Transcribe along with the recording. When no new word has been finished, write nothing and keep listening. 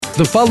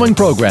The following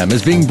program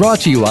is being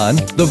brought to you on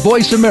the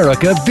Voice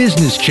America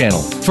Business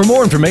Channel. For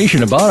more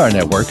information about our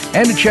network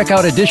and to check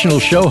out additional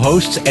show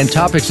hosts and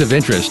topics of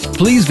interest,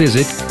 please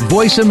visit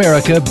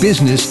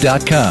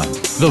voiceamericabusiness.com.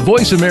 The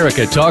Voice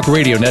America Talk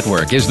Radio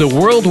Network is the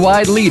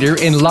worldwide leader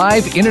in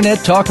live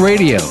Internet talk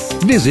radio.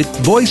 Visit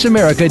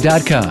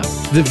voiceamerica.com.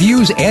 The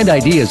views and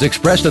ideas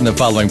expressed on the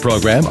following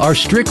program are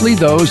strictly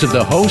those of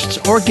the hosts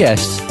or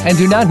guests and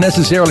do not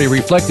necessarily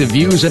reflect the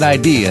views and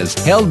ideas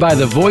held by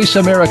the Voice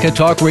America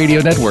Talk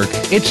Radio Network,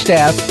 its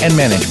staff, and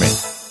management.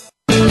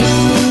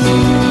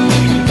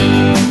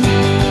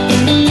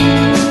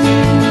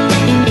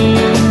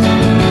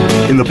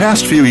 In the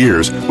past few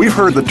years, we've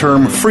heard the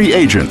term free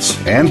agents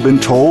and been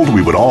told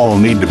we would all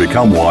need to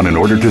become one in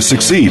order to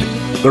succeed.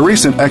 The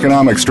recent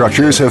economic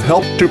structures have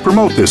helped to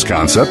promote this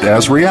concept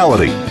as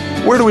reality.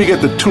 Where do we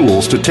get the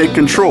tools to take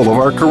control of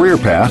our career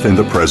path in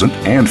the present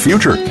and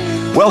future?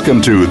 Welcome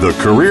to The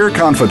Career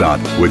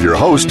Confidant with your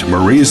host,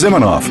 Marie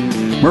Zimenoff.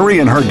 Marie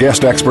and her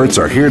guest experts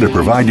are here to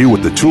provide you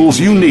with the tools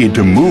you need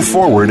to move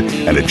forward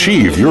and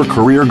achieve your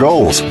career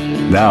goals.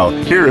 Now,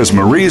 here is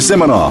Marie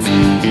Zimenoff.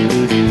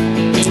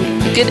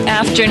 Good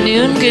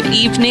afternoon, good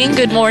evening,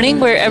 good morning,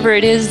 wherever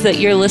it is that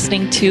you're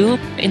listening to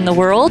in the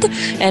world,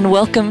 and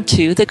welcome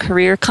to The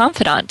Career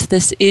Confidant.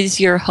 This is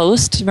your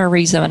host,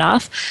 Marie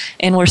Zimenoff,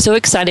 and we're so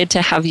excited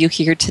to have you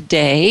here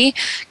today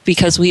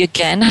because we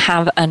again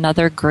have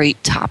another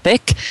great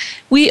topic.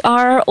 We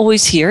are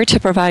always here to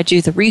provide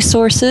you the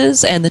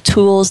resources and the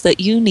tools that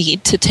you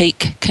need to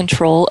take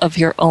control of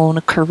your own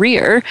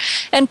career,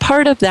 and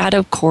part of that,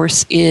 of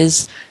course,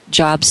 is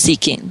job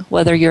seeking.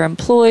 Whether you're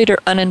employed or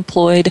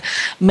unemployed,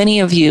 many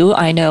of you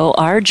I know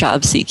are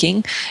job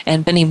seeking,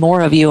 and many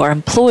more of you are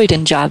employed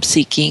in job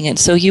seeking, and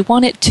so you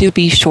want it to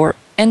be short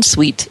and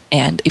sweet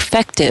and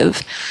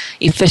effective,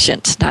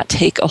 efficient, not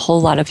take a whole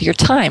lot of your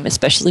time,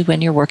 especially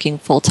when you're working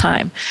full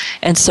time.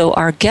 And so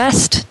our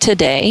guest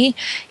today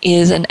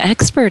is an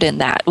expert in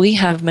that. We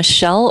have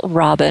Michelle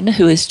Robin,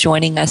 who is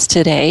joining us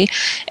today,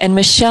 and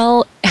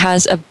Michelle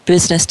has a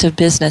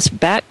business-to-business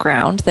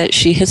background that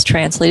she has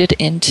translated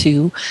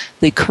into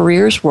the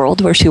careers world,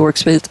 where she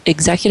works with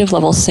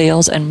executive-level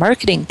sales and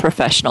marketing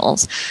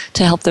professionals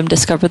to help them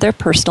discover their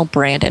personal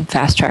brand and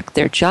fast-track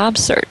their job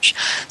search.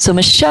 So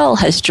Michelle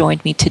has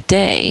joined me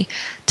today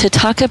to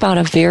talk about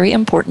a very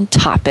important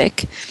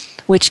topic,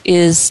 which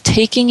is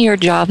taking your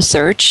job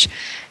search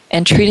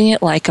and treating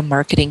it like a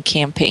marketing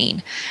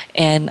campaign.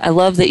 And I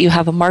love that you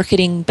have a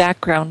marketing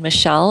background,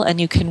 Michelle,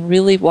 and you can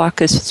really walk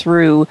us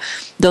through,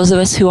 those of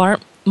us who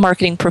aren't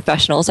marketing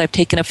professionals. I've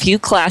taken a few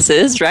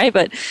classes, right?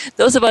 But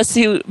those of us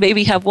who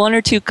maybe have one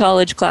or two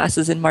college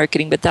classes in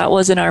marketing, but that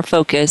wasn't our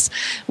focus,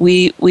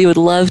 we would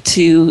love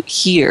to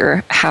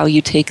hear how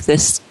you take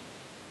this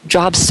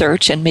job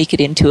search and make it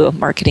into a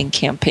marketing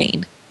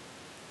campaign.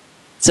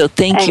 So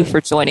thank you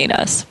for joining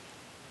us.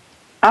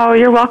 Oh,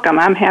 you're welcome.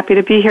 I'm happy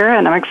to be here,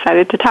 and I'm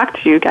excited to talk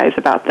to you guys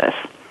about this.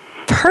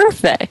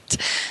 Perfect.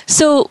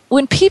 So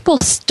when people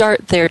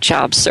start their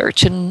job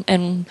search,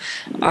 and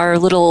our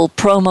little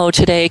promo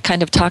today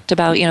kind of talked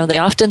about, they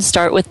often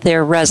start with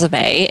their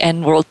resume,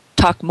 and we'll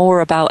talk more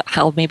about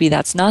how maybe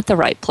that's not the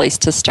right place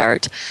to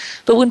start.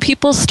 But when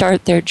people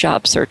start their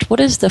job search,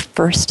 what is the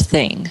first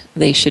thing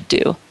they should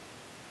do?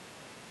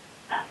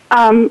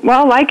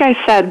 Well, like I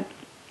said,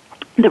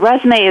 the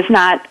resume is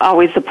not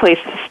always the place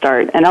to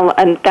start, and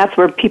that's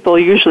where people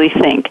usually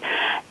think.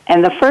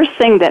 And the first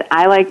thing that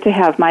I like to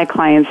have my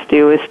clients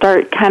do is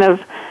start kind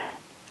of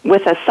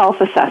with a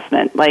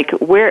self-assessment, like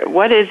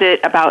what is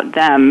it about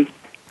them?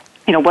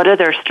 What are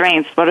their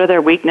strengths? What are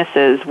their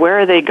weaknesses? Where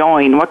are they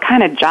going? What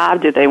kind of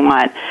job do they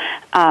want?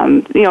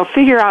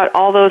 Figure out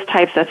all those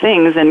types of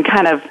things and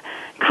kind of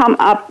come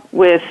up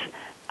with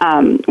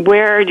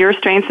where your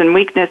strengths and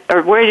weakness,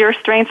 or where your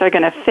strengths are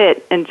going to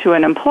fit into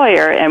an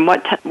employer, and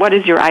what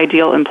is your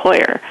ideal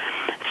employer.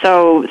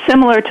 So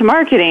similar to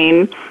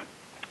marketing,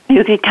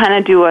 you can kind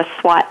of do a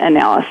SWOT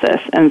analysis.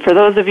 And for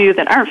those of you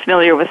that aren't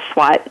familiar with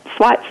SWOT,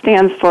 SWOT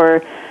stands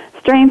for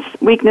strengths,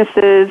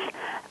 weaknesses,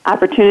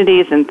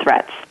 opportunities, and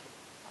threats.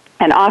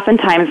 And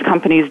oftentimes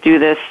companies do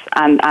this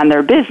on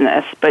their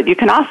business, but you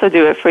can also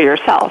do it for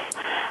yourself.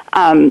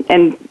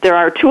 And there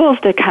are tools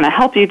to kind of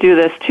help you do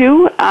this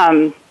too.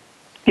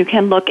 You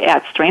can look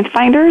at Strength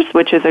Finders,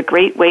 which is a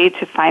great way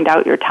to find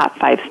out your top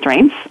 5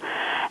 strengths.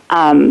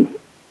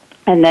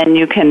 And then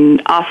you can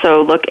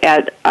also look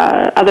at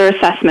other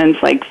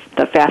assessments like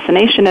the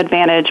Fascination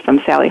Advantage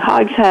from Sally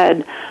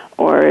Hogshead,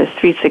 or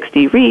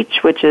 360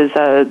 Reach, which is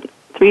a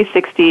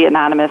 360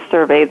 anonymous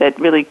survey that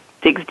really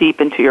digs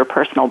deep into your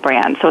personal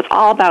brand. So it's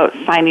all about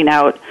finding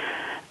out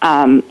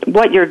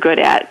what you're good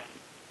at,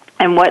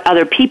 and what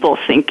other people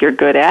think you're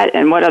good at,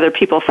 and what other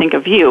people think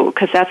of you,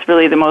 because that's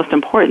really the most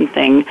important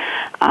thing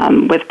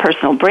with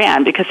personal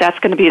brand, because that's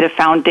going to be the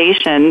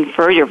foundation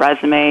for your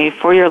resume,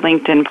 for your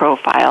LinkedIn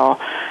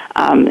profile.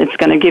 It's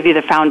going to give you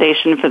the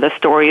foundation for the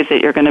stories that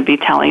you're going to be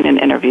telling in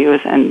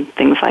interviews and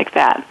things like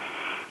that.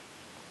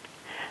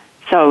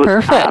 So,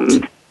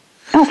 perfect.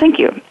 Thank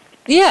you.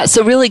 Yeah,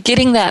 so really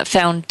getting that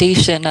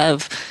foundation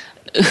of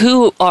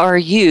who are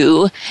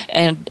you,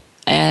 and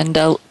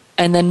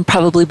and then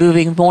probably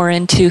moving more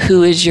into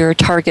who is your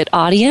target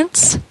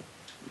audience.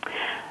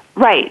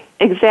 Right,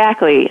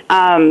 exactly.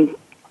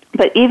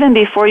 But even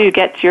before you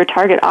get to your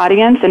target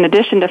audience, in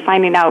addition to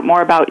finding out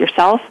more about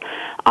yourself,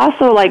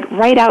 also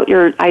write out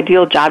your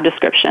ideal job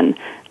description.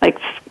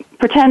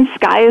 Pretend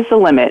sky is the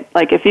limit.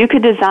 If you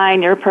could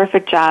design your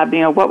perfect job,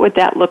 what would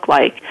that look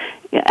like?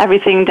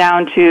 Everything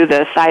down to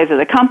the size of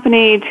the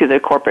company, to the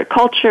corporate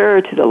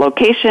culture, to the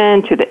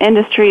location, to the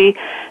industry,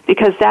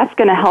 because that's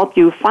going to help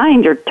you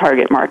find your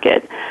target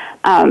market.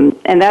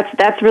 And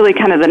that's really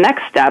kind of the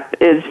next step,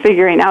 is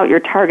figuring out your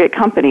target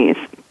companies.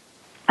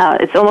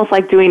 It's almost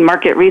like doing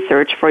market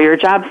research for your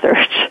job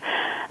search.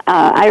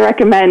 I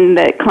recommend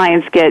that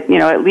clients get,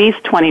 at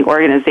least 20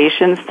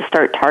 organizations to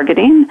start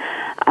targeting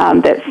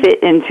that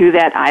fit into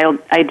that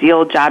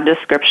ideal job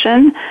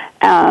description,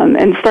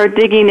 and start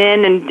digging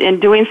in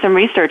and doing some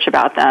research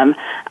about them.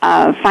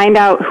 Find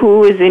out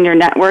who is in your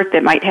network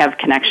that might have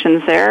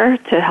connections there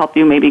to help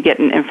you maybe get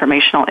an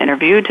informational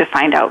interview, to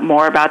find out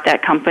more about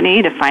that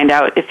company, to find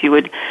out if you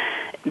would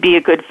be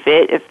a good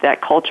fit, if that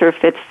culture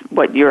fits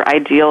what your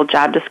ideal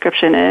job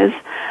description is.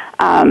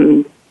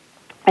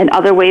 And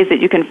other ways that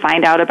you can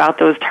find out about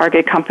those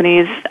target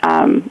companies.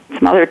 Some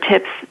other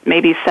tips,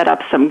 maybe set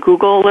up some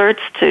Google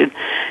alerts to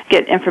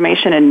get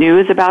information and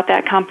news about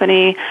that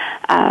company.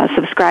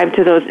 Subscribe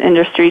to those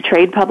industry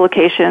trade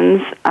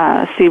publications.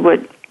 See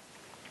what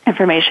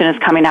information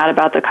is coming out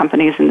about the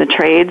companies in the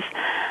trades.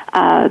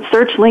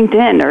 Search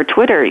LinkedIn or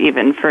Twitter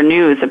even for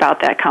news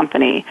about that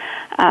company.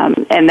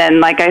 And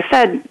then, like I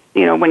said,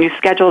 when you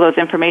schedule those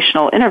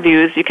informational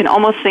interviews, you can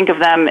almost think of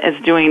them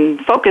as doing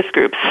focus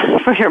groups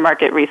for your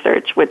market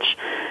research, which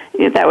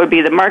that would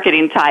be the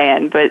marketing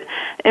tie-in. But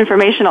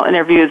informational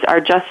interviews are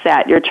just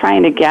that. You're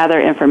trying to gather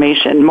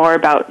information more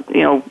about,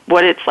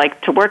 what it's like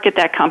to work at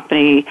that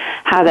company,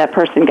 how that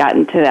person got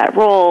into that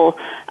role,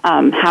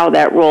 how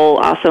that role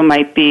also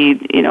might be,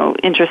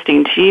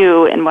 interesting to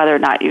you, and whether or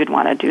not you'd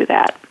want to do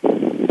that.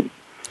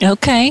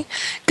 Okay,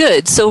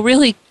 good. So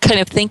really kind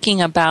of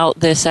thinking about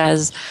this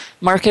as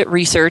market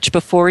research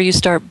before you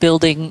start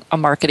building a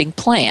marketing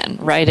plan,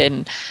 right?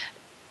 And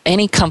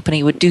any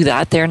company would do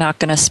that. They're not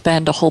going to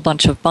spend a whole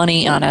bunch of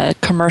money on a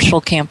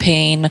commercial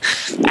campaign,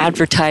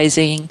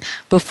 advertising,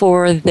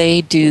 before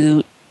they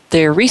do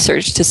their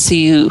research to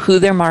see who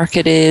their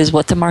market is,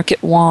 what the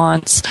market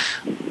wants,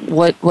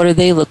 what are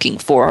they looking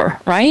for,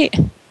 right?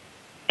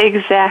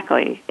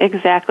 Exactly.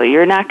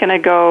 You're not going to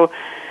go...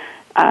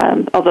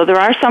 although there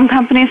are some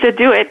companies that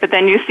do it, but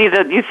then you see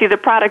the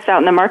products out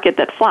in the market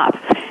that flop.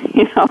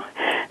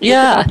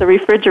 Yeah, the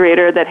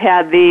refrigerator that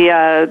had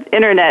the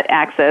internet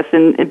access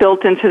and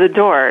built into the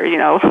door.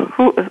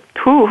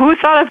 Who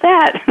thought of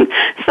that?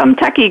 Some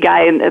techie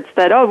guy that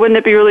said, "Oh, wouldn't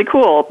it be really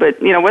cool?"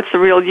 But what's the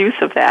real use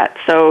of that?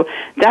 So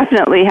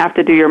definitely have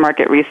to do your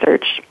market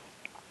research.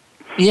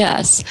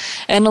 Yes,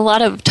 and a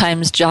lot of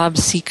times job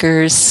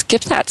seekers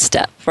skip that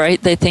step,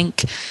 right? They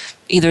think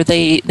either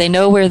they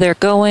know where they're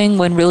going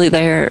when really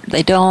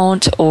they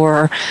don't,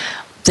 or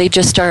they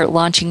just start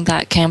launching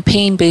that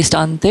campaign based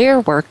on their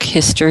work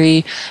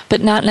history,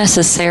 but not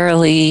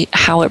necessarily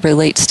how it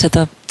relates to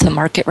the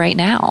market right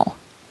now.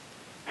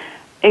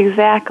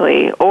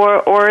 Exactly.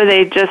 Or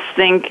they just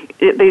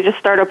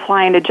start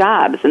applying to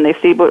jobs and they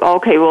see,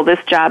 okay, well, this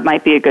job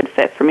might be a good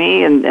fit for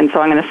me, and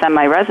so I'm going to send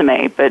my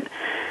resume. But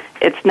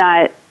it's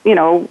not,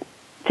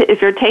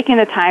 if you're taking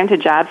the time to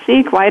job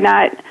seek, why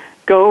not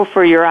go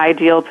for your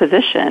ideal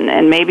position?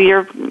 And maybe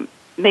you're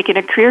making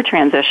a career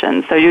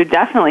transition, so you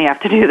definitely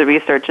have to do the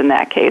research in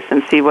that case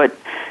and see what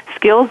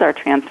skills are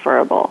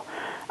transferable.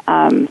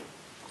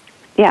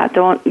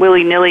 Don't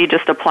willy-nilly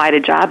just apply to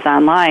jobs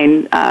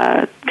online.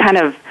 I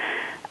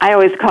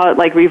always call it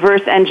like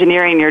reverse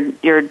engineering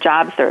your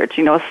job search.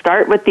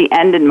 Start with the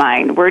end in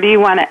mind. Where do you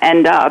want to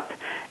end up?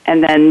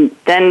 And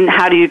then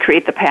how do you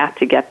create the path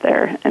to get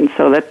there? And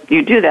so that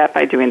you do that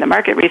by doing the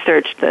market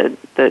research,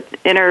 the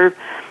inner,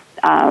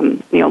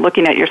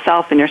 looking at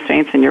yourself and your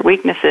strengths and your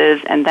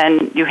weaknesses, and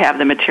then you have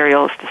the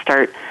materials to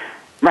start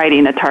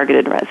writing a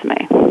targeted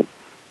resume.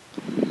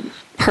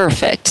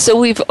 Perfect. So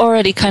we've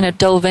already kind of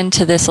dove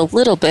into this a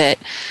little bit,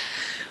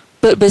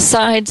 but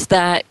besides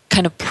that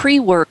kind of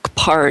pre-work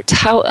part,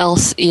 how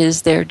else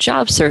is their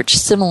job search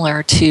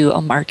similar to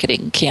a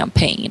marketing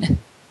campaign?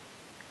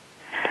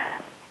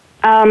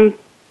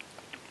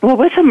 Well,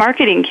 with a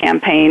marketing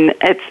campaign,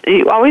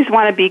 you always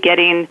want to be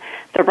getting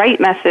the right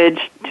message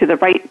to the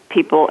right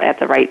people at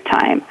the right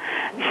time.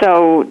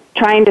 So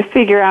trying to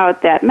figure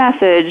out that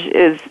message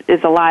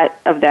is a lot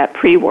of that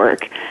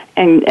pre-work,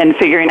 and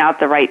figuring out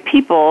the right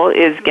people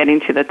is getting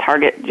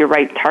to your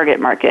right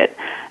target market.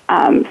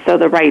 So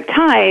the right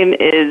time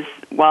is,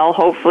 well,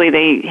 hopefully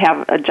they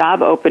have a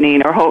job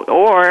opening,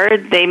 or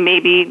they may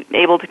be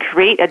able to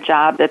create a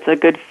job that's a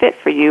good fit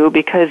for you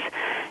because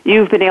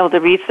you've been able to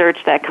research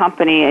that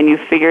company and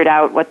you've figured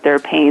out what their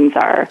pains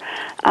are.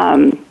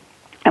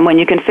 And when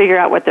you can figure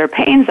out what their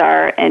pains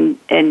are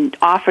and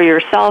offer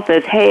yourself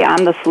as, hey,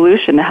 I'm the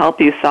solution to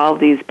help you solve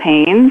these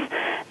pains,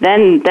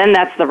 then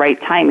that's the right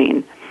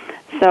timing.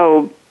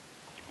 So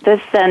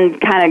this then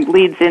kind of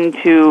leads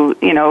into,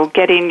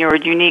 getting your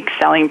unique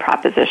selling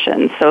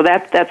proposition. So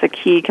that's a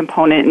key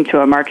component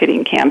into a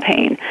marketing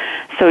campaign.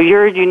 So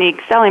your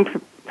unique selling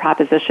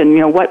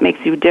proposition, what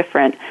makes you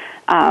different?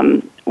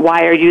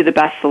 Why are you the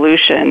best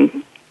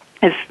solution?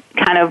 Is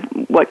kind of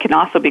what can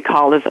also be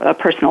called as a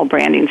personal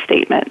branding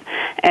statement.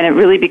 And it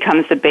really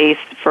becomes the base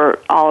for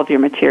all of your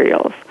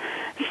materials.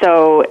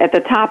 So at the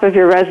top of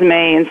your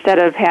resume, instead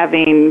of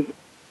having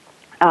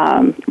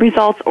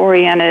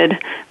results-oriented,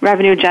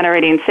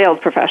 revenue-generating sales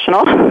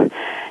professional,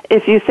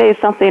 if you say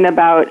something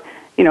about,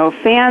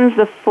 fans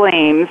the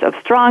flames of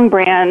strong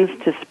brands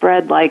to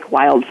spread like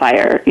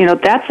wildfire,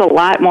 that's a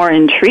lot more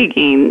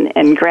intriguing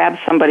and grabs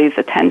somebody's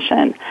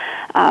attention.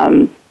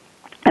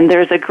 And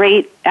there's a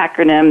great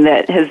acronym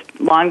that has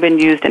long been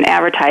used in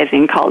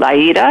advertising called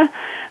AIDA,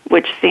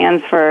 which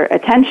stands for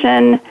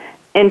attention,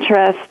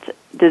 interest,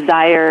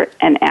 desire,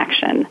 and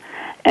action.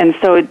 And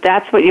so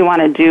that's what you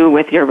want to do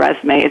with your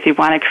resume, is you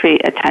want to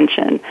create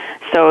attention.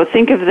 So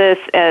think of this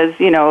as,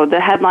 the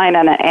headline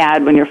on an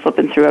ad when you're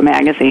flipping through a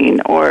magazine,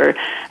 or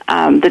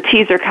the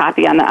teaser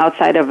copy on the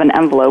outside of an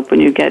envelope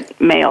when you get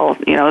mail,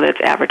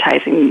 that's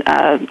advertising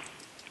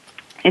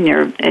in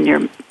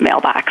your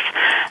mailbox,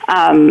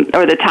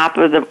 or the top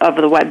of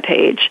the web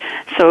page.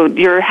 So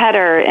your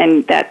header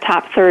and that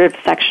top third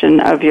section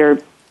of your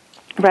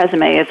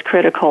resume is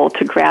critical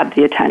to grab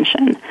the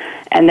attention.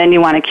 And then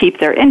you want to keep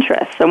their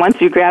interest. So once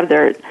you grab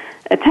their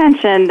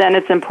attention, then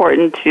it's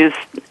important to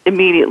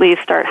immediately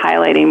start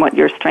highlighting what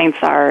your strengths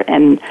are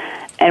and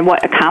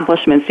what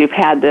accomplishments you've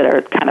had that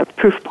are kind of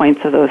proof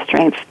points of those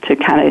strengths to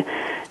kind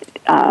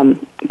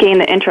of gain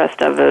the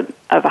interest of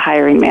a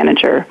hiring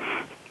manager.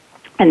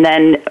 And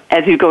then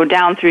as you go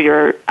down through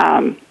your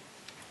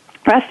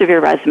rest of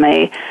your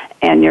resume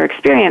and your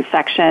experience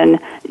section,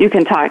 you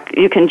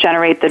can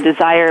generate the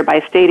desire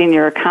by stating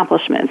your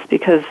accomplishments,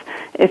 because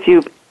if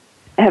you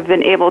have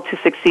been able to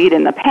succeed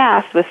in the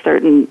past with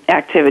certain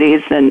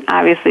activities, then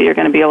obviously you're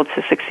going to be able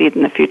to succeed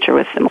in the future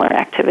with similar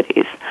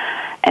activities.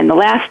 And the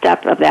last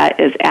step of that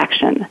is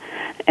action,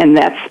 and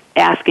that's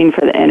asking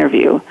for the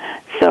interview.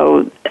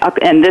 So,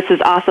 and this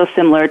is also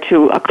similar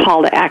to a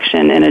call to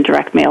action in a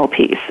direct mail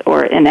piece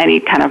or in any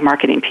kind of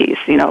marketing piece.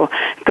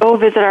 Go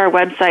visit our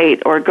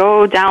website or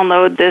go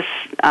download this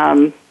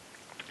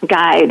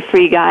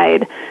free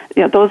guide.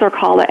 Those are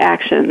call to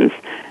actions.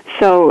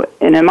 So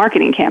in a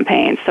marketing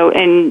campaign, so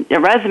in your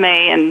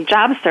resume and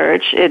job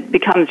search, it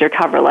becomes your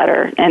cover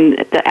letter, and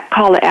the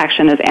call to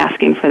action is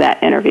asking for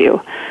that interview.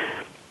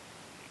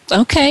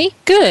 Okay,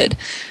 good.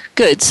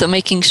 So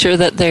making sure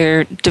that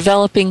they're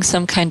developing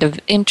some kind of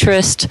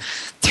interest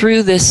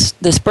through this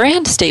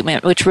brand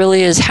statement, which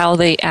really is how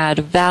they add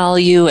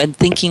value, and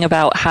thinking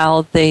about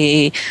how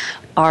they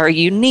are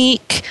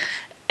unique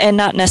and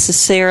not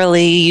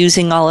necessarily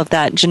using all of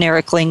that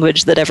generic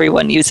language that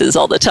everyone uses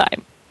all the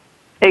time.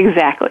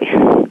 Exactly.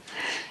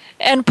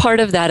 And part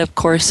of that, of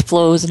course,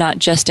 flows not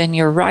just in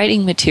your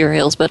writing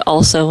materials, but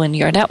also in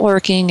your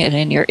networking and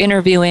in your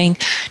interviewing,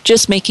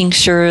 just making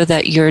sure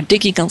that you're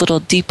digging a little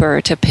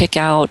deeper to pick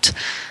out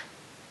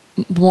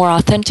more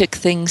authentic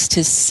things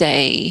to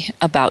say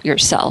about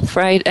yourself,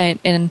 right?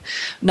 And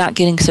not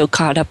getting so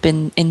caught up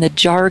in the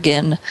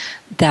jargon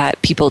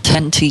that people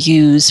tend to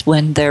use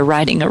when they're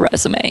writing a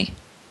resume.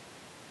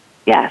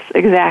 Yes,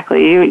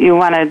 exactly. You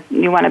want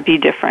to be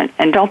different,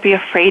 and don't be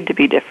afraid to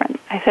be different.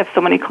 I have so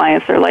many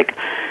clients that are like,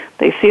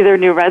 they see their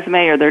new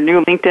resume or their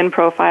new LinkedIn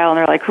profile, and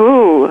they're like,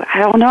 "Ooh, I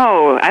don't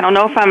know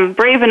if I'm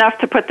brave enough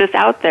to put this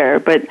out there."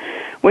 But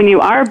when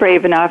you are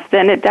brave enough,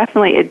 then it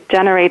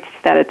generates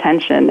that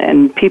attention,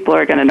 and people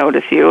are going to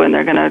notice you, and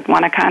they're going to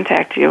want to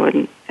contact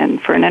you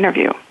and for an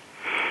interview.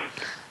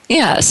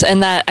 Yes,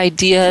 and that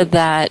idea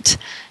that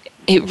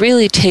it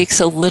really takes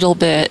a little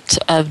bit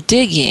of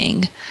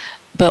digging,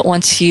 but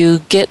once you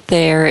get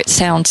there, it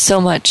sounds so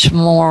much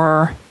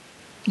more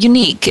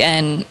unique,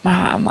 and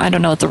I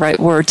don't know what the right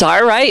words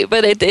are, right?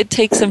 But it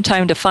takes some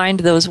time to find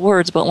those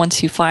words, but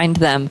once you find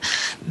them,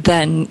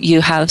 then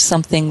you have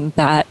something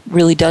that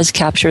really does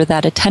capture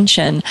that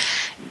attention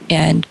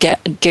and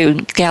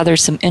gather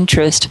some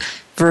interest,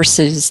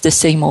 versus the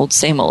same old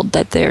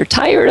that they're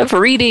tired of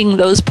reading,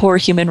 those poor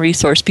human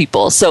resource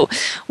people. So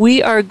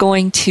we are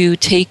going to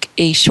take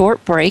a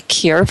short break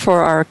here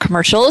for our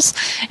commercials,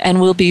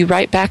 and we'll be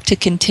right back to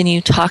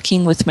continue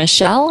talking with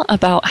Michelle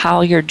about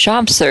how your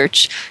job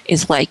search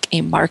is like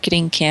a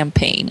marketing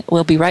campaign.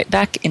 We'll be right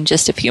back in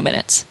just a few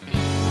minutes.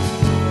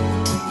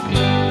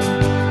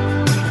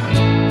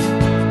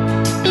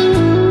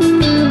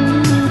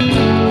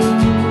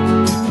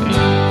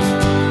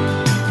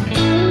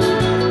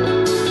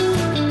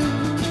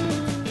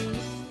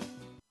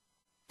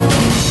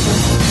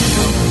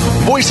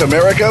 Voice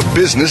America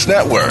Business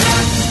Network,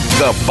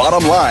 the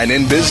bottom line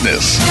in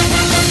business.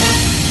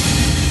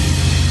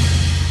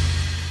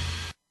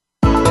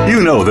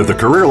 You know that the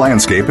career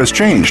landscape has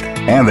changed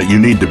and that you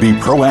need to be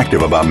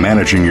proactive about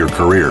managing your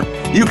career.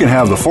 you can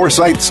have the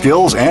foresight,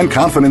 skills, and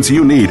confidence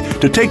you need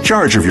to take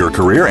charge of your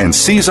career and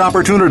seize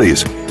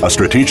opportunities. A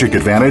strategic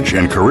advantage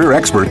and career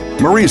expert,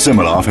 Marie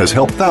Zimenoff has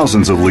helped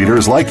thousands of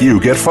leaders like you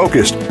get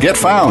focused, get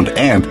found,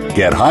 and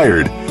get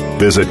hired.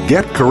 Visit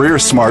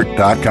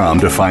GetCareerSmart.com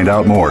to find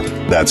out more.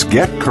 That's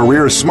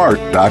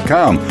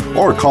GetCareerSmart.com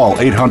or call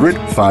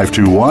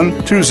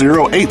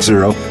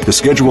 800-521-2080 to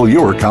schedule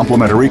your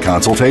complimentary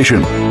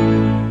consultation.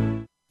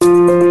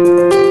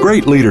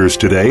 Great leaders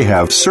today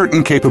have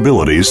certain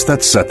capabilities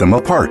that set them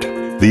apart.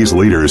 These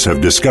leaders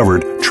have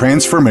discovered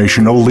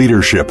transformational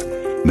leadership.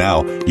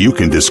 Now, you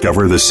can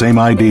discover the same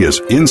ideas,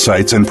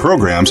 insights, and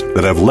programs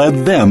that have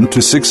led them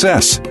to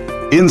success.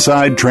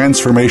 Inside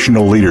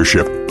Transformational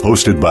Leadership,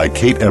 hosted by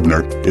Kate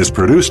Ebner, is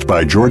produced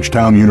by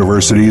Georgetown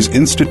University's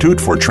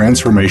Institute for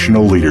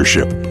Transformational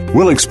Leadership.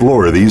 We'll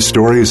explore these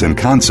stories and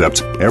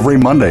concepts every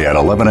Monday at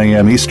 11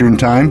 a.m. Eastern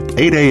Time,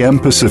 8 a.m.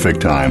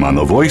 Pacific Time on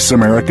the Voice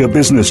America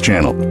Business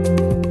Channel.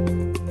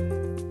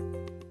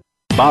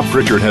 Bob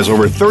Pritchard has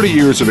over 30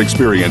 years of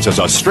experience as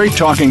a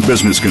straight-talking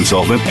business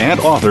consultant and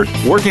author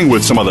working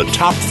with some of the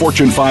top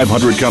Fortune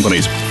 500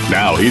 companies.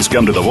 Now he's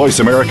come to the Voice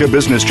America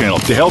Business Channel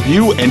to help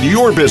you and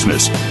your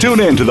business. Tune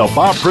in to the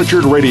Bob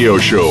Pritchard Radio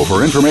Show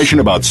for information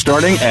about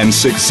starting and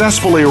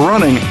successfully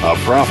running a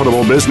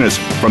profitable business.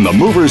 From the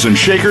movers and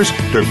shakers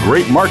to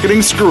great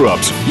marketing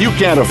screw-ups, you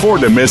can't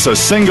afford to miss a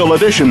single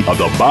edition of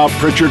the Bob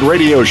Pritchard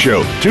Radio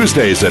Show.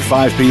 Tuesdays at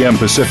 5 p.m.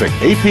 Pacific,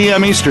 8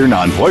 p.m. Eastern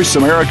on Voice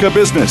America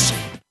Business.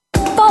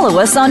 Follow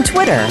us on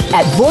Twitter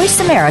at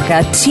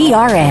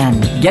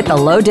VoiceAmericaTRN. Get the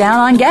lowdown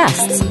on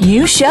guests,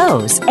 new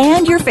shows,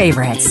 and your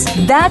favorites.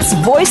 That's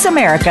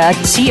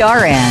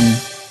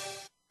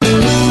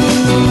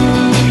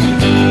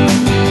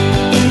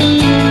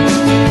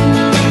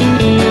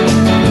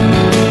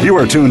VoiceAmericaTRN. You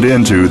are tuned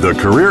in to The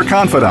Career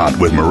Confidant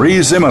with Marie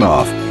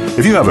Zimenoff.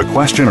 If you have a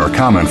question or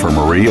comment for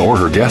Marie or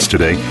her guest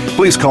today,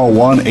 please call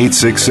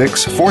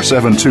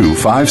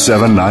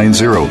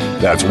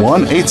 1-866-472-5790. That's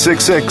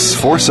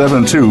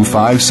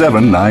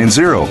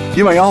 1-866-472-5790.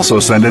 You may also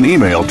send an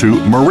email to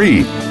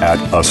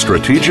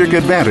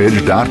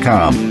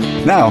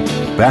marie@astrategicadvantage.com. Now,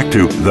 back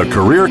to The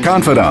Career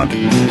Confidant.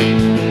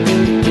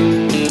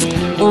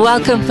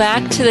 Welcome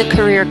back to the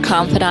Career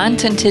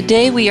Confidant, and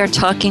today we are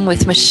talking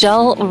with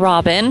Michelle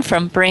Robin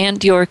from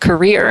Brand Your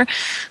Career,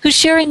 who's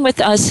sharing with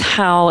us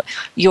how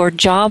your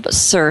job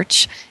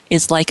search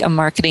is like a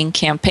marketing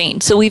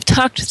campaign. So we've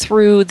talked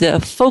through the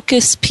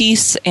focus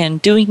piece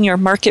and doing your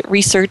market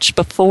research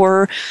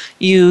before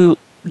you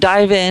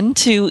dive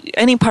into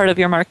any part of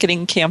your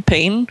marketing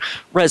campaign,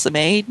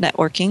 resume,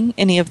 networking,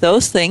 any of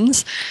those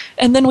things.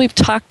 And then we've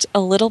talked a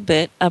little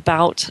bit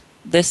about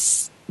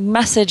this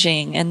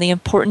messaging and the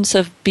importance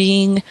of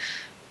being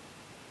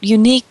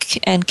unique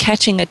and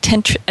catching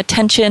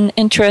attention,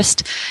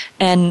 interest.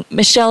 And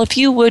Michelle, if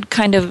you would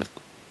kind of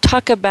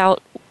talk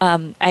about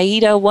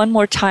AIDA one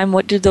more time,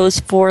 what do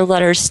those 4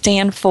 letters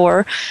stand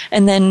for?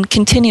 And then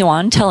continue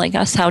on telling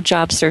us how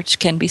job search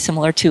can be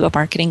similar to a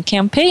marketing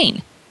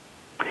campaign.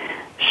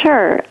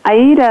 Sure.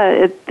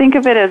 AIDA, think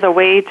of it as a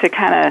way to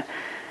kind of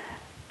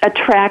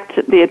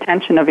attract the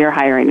attention of your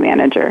hiring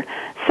manager.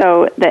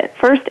 So that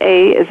first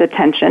A is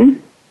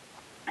attention.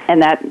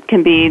 And that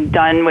can be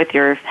done with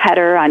your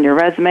header on your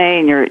resume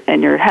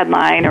and your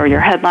headline, or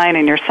your headline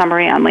and your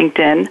summary on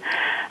LinkedIn.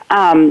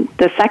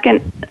 The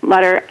second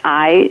letter,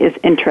 I, is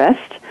interest.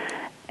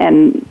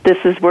 And this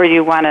is where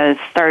you want to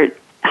start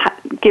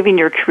giving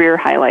your career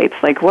highlights.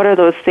 Like, what are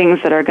those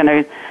things that are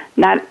going to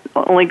not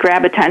only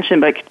grab attention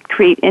but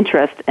create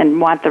interest and you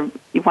want to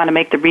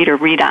make the reader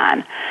read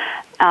on.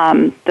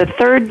 The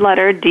third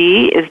letter,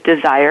 D, is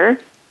desire.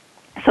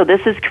 So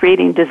this is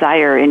creating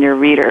desire in your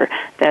reader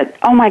that,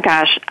 oh my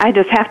gosh, I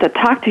just have to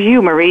talk to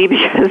you, Marie,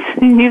 because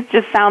you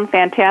just sound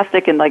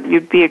fantastic and like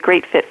you'd be a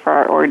great fit for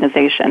our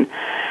organization.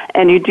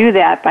 And you do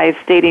that by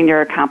stating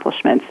your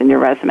accomplishments in your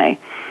resume.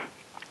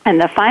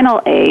 And the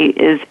final A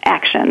is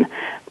action.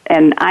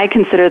 And I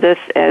consider this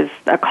as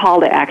a call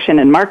to action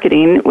in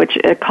marketing, which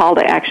a call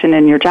to action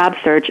in your job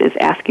search is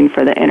asking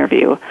for the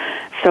interview.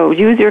 So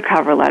use your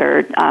cover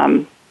letter,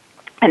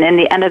 and in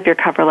the end of your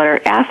cover letter,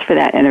 ask for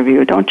that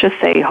interview. Don't just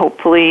say,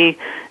 hopefully,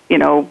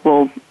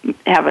 we'll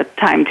have a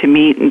time to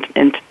meet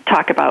and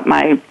talk about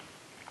my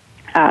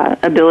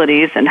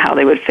abilities and how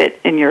they would fit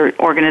in your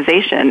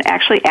organization.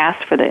 Actually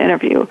ask for the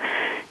interview.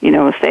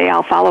 Say,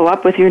 I'll follow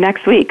up with you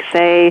next week.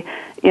 Say,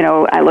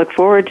 I look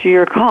forward to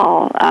your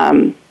call.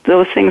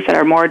 Those things that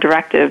are more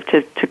directive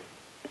to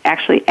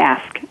actually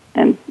ask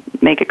and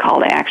make a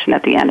call to action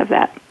at the end of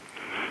that.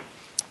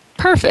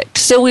 Perfect.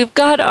 So we've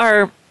got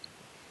our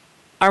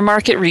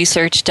market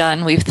research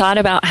done. We've thought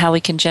about how we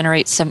can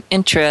generate some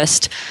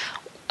interest.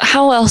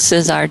 How else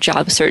is our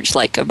job search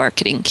like a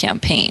marketing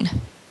campaign?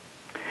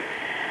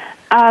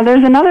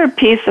 There's another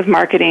piece of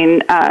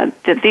marketing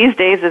that these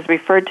days is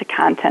referred to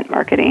content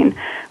marketing,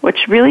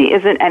 which really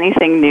isn't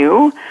anything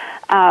new.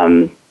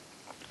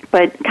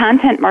 But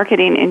content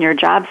marketing in your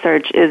job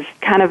search is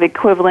kind of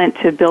equivalent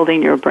to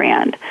building your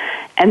brand.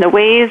 And the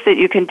ways that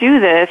you can do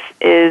this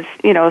is,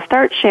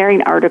 start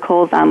sharing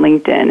articles on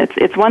LinkedIn.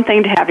 It's one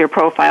thing to have your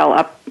profile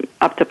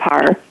up to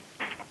par.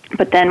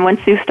 But then once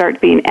you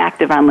start being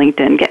active on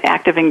LinkedIn, get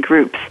active in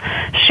groups,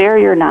 share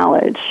your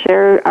knowledge,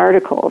 share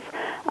articles.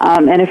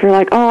 And if you're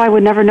like, I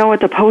would never know what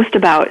to post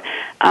about,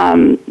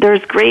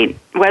 there's great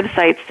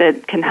websites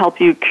that can help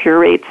you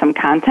curate some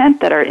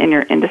content that are in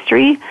your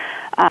industry.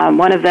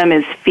 One of them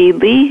is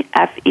Feedly,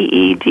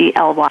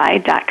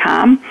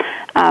 FEEDLY.com,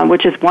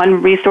 which is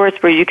one resource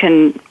where you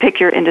can pick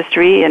your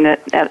industry, and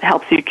it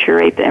helps you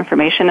curate the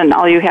information. And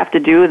all you have to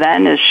do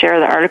then is share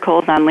the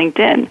articles on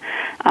LinkedIn.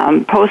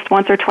 Post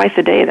once or twice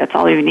a day. That's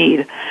all you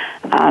need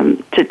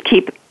to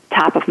keep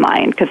top of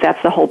mind, because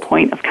that's the whole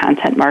point of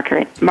content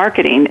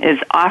marketing is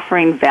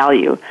offering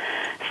value.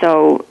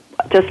 So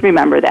just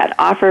remember that.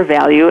 Offer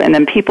value, and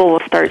then people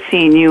will start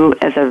seeing you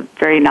as a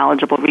very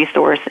knowledgeable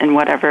resource in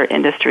whatever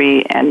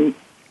industry and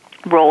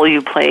role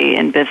you play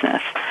in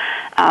business.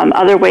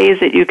 Other ways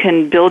that you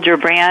can build your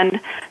brand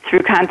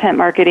through content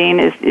marketing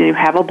is you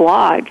have a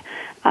blog.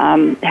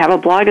 Have a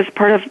blog as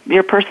part of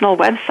your personal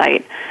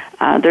website.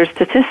 There's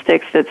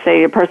statistics that say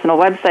your personal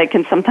website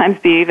can sometimes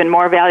be even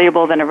more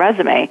valuable than a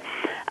resume.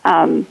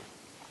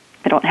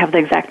 I don't have the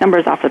exact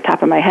numbers off the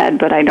top of my head,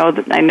 but I know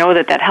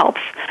that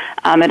helps.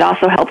 It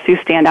also helps you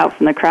stand out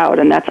from the crowd,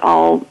 and that's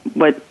all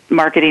what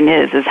marketing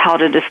is how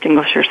to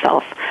distinguish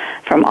yourself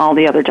from all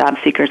the other job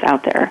seekers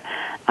out there.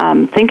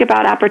 Think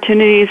about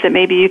opportunities that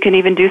maybe you can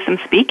even do some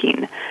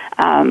speaking,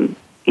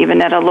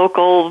 even at a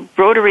local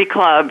Rotary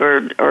Club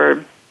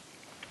or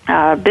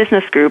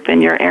business group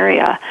in your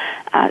area.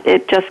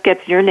 It just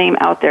gets your name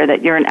out there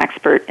that you're an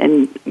expert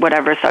in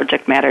whatever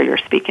subject matter you're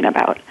speaking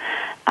about.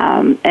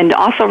 And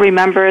also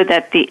remember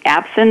that the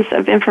absence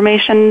of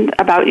information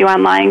about you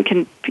online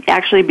can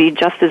actually be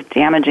just as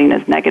damaging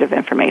as negative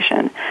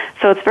information.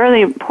 So it's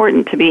very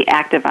important to be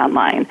active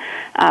online.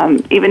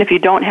 Even if you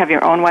don't have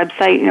your own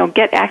website,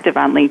 get active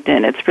on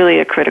LinkedIn. It's really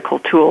a critical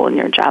tool in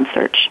your job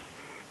search.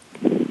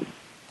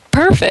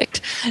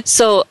 Perfect.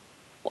 So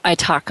I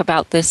talk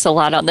about this a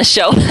lot on the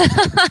show,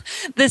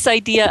 this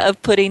idea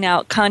of putting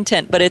out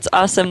content, but it's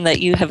awesome that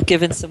you have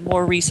given some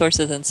more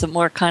resources and some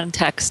more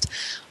context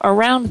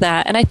around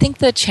that. And I think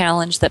the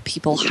challenge that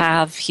people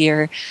have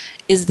here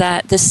is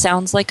that this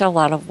sounds like a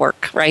lot of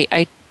work,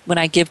 right? When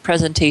I give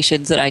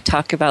presentations and I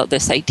talk about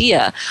this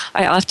idea,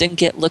 I often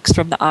get looks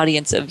from the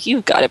audience of,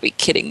 you've got to be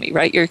kidding me,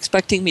 right? You're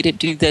expecting me to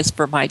do this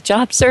for my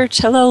job search?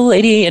 Hello,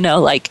 lady,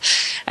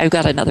 I've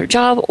got another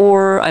job,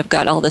 or I've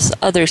got all this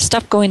other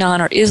stuff going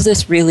on, or is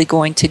this really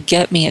going to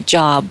get me a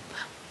job?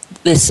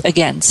 This,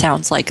 again,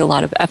 sounds like a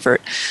lot of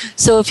effort.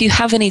 So if you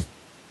have any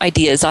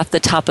ideas off the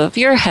top of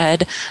your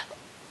head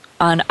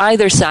on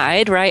either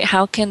side, right,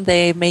 how can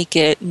they make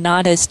it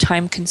not as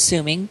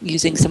time-consuming?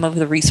 Using some of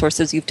the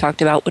resources you've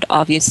talked about would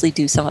obviously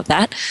do some of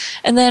that.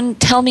 And then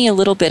tell me a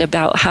little bit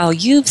about how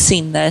you've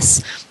seen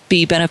this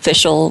be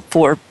beneficial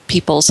for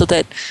people so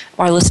that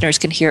our listeners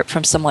can hear it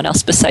from someone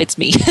else besides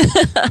me.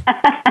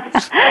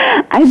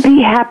 I'd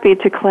be happy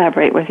to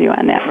collaborate with you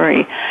on that,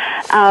 Marie.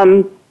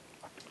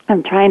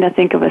 I'm trying to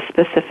think of a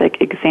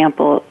specific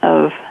example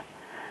of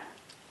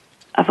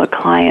a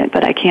client,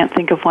 but I can't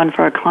think of one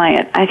for a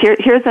client.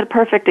 Here's a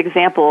perfect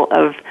example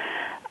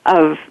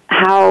of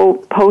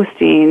how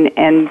posting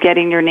and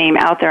getting your name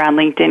out there on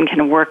LinkedIn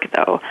can work,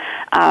 though.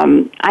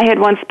 I had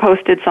once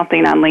posted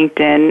something on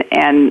LinkedIn,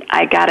 and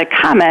I got a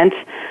comment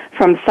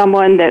from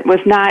someone that was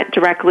not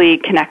directly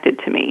connected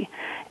to me.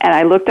 And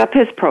I looked up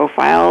his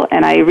profile,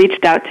 and I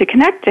reached out to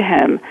connect to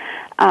him.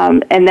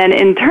 And then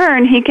in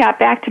turn, he got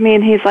back to me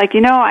and he's like,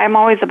 I'm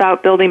always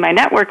about building my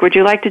network. Would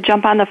you like to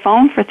jump on the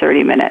phone for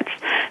 30 minutes?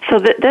 So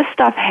this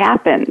stuff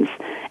happens,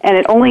 and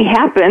it only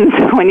happens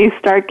when you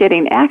start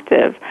getting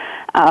active.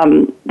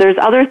 There's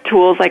other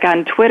tools, like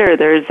on Twitter,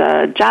 there's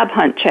a job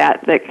hunt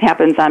chat that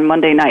happens on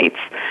Monday nights.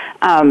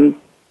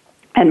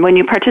 And when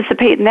you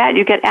participate in that,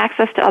 you get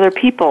access to other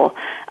people.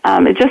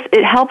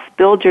 It helps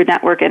build your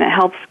network, and it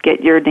helps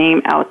get your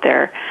name out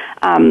there.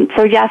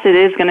 So yes, it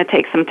is going to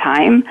take some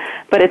time,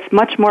 but it's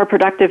much more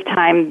productive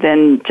time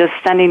than just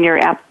sending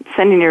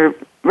your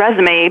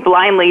resume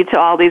blindly to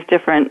all these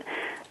different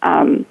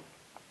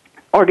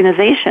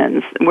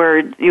organizations where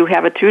you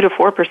have a 2 to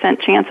 4%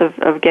 chance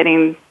of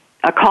getting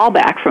a call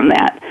back from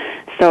that.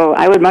 So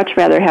I would much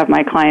rather have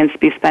my clients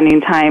be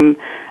spending time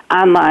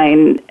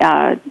online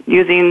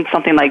using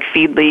something like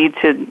Feedly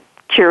to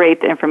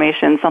curate the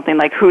information, something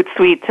like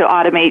Hootsuite to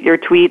automate your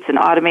tweets and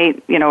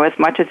automate, as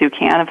much as you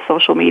can of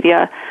social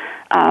media.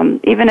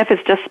 Even if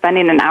it's just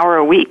spending an hour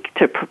a week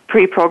to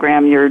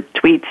pre-program your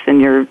tweets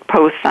and your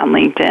posts on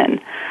LinkedIn,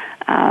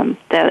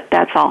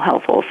 that's all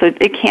helpful. So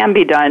it can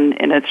be done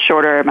in a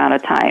shorter amount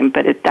of time,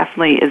 but it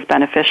definitely is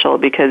beneficial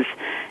because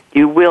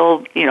you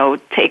will,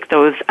 take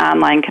those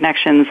online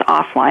connections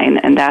offline,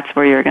 and that's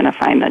where you're going to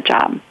find a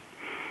job.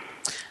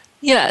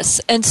 Yes,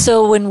 and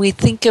so when we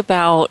think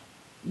about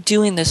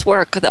doing this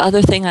work, the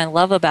other thing I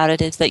love about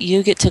it is that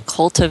you get to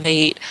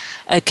cultivate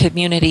a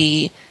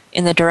community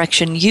in the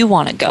direction you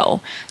want to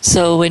go.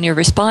 So when you're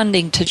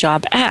responding to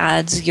job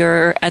ads,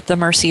 you're at the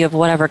mercy of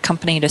whatever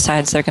company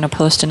decides they're going to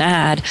post an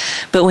ad.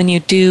 But when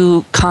you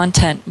do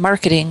content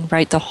marketing,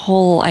 right, the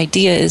whole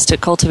idea is to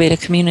cultivate a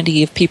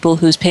community of people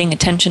who's paying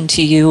attention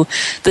to you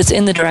that's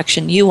in the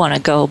direction you want to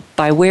go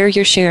by where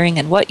you're sharing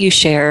and what you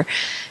share.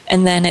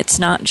 And then it's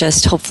not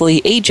just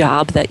hopefully a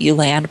job that you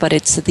land, but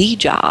it's the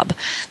job.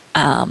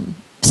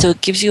 So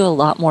it gives you a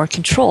lot more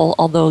control,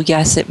 although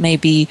yes, it may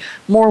be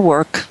more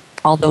work.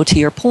 Although to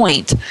your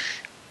point,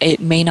 it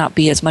may not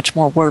be as much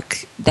more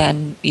work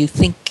than you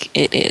think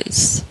it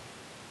is.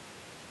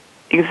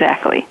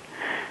 Exactly.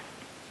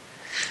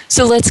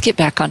 So let's get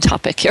back on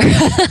topic here.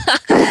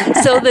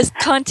 So this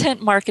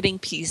content marketing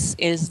piece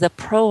is the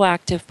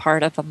proactive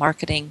part of a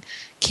marketing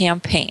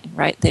campaign,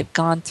 right? They've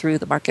gone through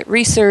the market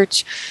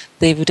research,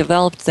 they've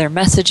developed their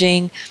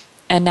messaging,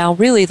 and now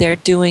really they're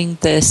doing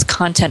this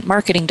content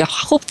marketing to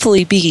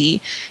hopefully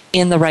be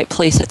in the right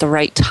place at the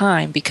right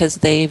time because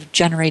they've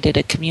generated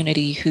a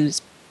community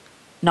who's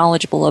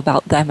knowledgeable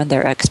about them and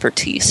their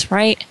expertise,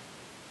 right?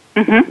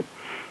 Mm-hmm.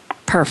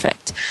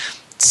 Perfect.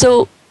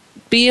 So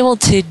be able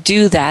to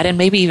do that and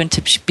maybe even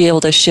to be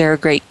able to share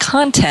great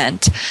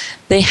content,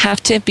 they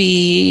have to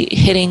be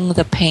hitting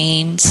the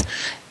pains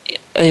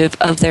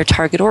of their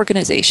target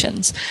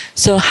organizations.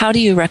 So how do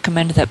you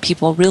recommend that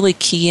people really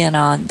key in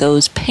on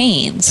those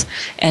pains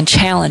and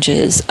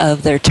challenges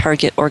of their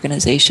target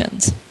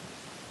organizations?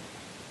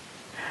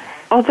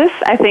 Well, this,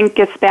 I think,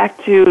 gets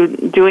back to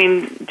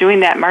doing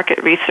that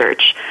market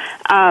research.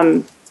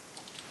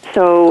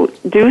 So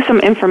do some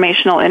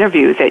informational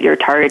interviews at your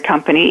target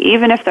company,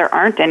 even if there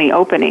aren't any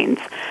openings.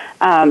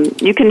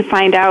 You can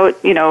find out,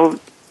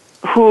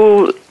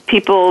 who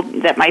people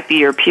that might be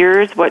your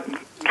peers, what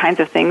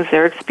kinds of things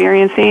they're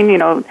experiencing.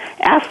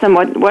 Ask them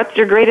what's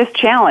your greatest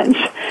challenge.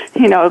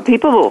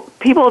 People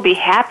will be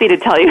happy to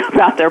tell you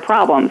about their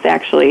problems,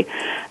 actually.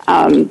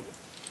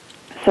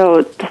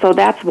 So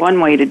that's one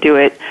way to do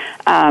it.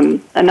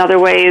 Another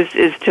way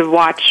is to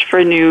watch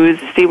for news,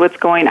 see what's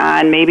going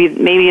on.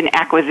 Maybe an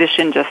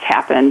acquisition just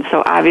happened.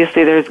 So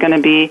obviously there's going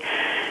to be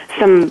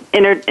some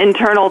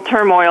internal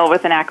turmoil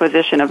with an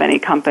acquisition of any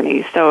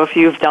company. So if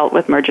you've dealt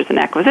with mergers and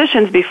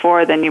acquisitions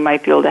before, then you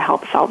might be able to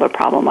help solve a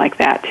problem like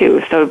that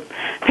too. So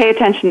pay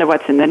attention to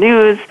what's in the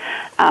news.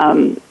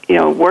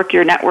 Work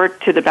your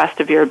network to the best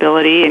of your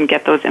ability and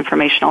get those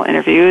informational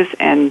interviews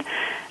and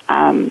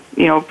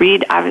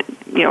read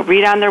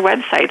on their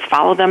websites,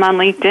 follow them on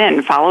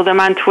LinkedIn, follow them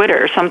on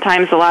Twitter.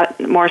 Sometimes a lot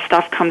more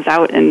stuff comes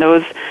out in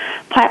those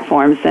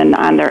platforms than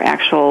on their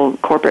actual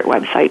corporate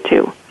website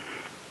too.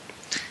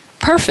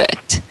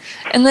 Perfect.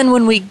 And then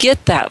when we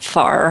get that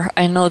far,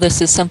 I know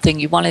this is something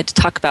you wanted to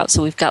talk about,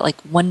 so we've got like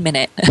 1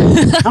 minute.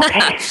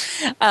 Okay.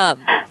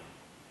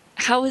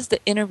 How is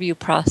the interview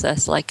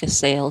process like a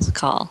sales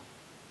call?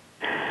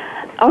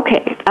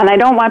 Okay, and I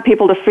don't want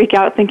people to freak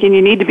out thinking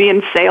you need to be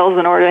in sales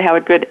in order to have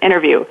a good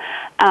interview.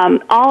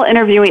 All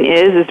interviewing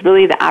is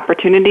really the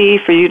opportunity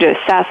for you to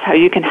assess how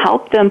you can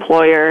help the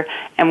employer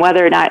and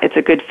whether or not it's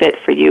a good fit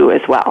for you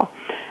as well.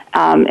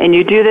 And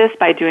you do this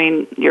by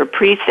doing your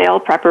pre-sale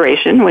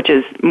preparation, which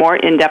is more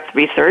in-depth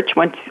research.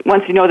 Once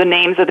you know the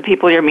names of the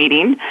people you're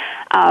meeting,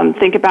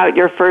 think about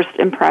your first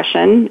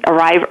impression.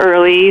 Arrive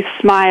early,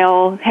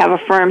 smile, have a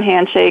firm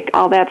handshake.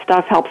 All that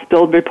stuff helps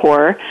build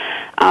rapport.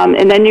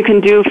 And then you can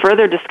do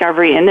further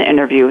discovery in the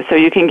interview, so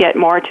you can get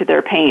more to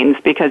their pains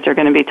because you're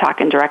going to be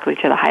talking directly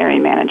to the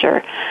hiring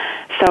manager.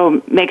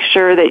 So make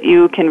sure that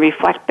you can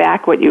reflect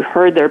back what you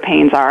heard their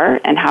pains are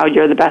and how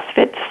you're the best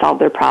fit to solve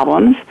their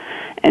problems,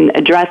 and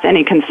address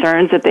any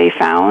concerns that they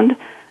found.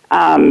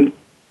 And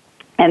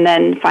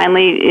then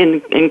finally,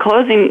 in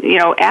closing,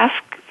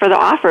 ask for the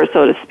offer,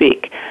 so to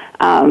speak.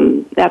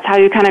 That's how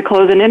you kind of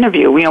close an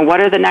interview. What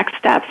are the next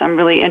steps? I'm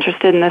really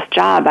interested in this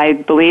job. I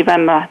believe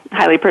I'm a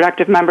highly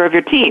productive member of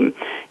your team.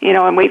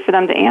 And wait for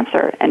them to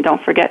answer. And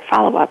don't forget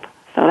follow-up.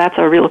 So that's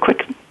a real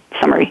quick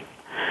summary.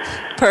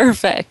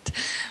 Perfect.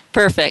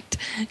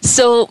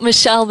 So,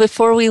 Michelle,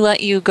 before we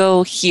let you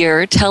go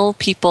here, tell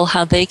people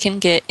how they can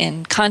get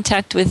in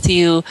contact with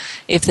you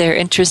if they're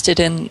interested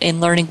in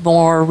learning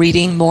more,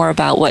 reading more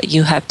about what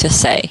you have to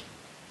say.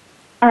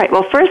 All right.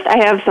 Well, first, I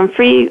have some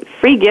free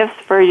gifts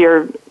for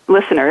your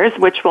listeners,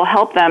 which will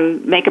help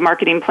them make a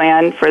marketing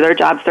plan for their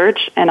job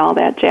search and all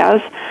that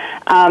jazz.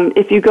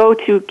 If you go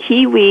to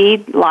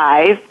Kiwi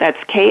Live,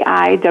 that's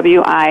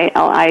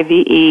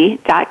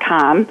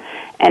KIWILIVE.com,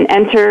 and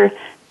enter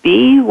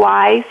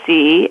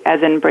BYC,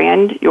 as in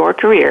brand your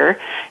career.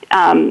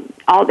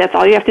 That's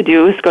all you have to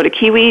do is go to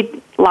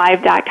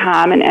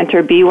KiwiLive.com and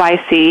enter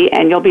BYC,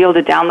 and you'll be able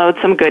to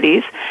download some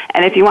goodies.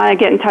 And if you want to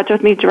get in touch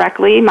with me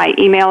directly, my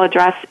email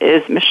address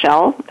is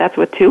Michelle, that's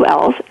with 2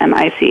 L's,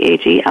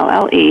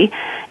 MICHELLE,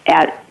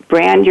 at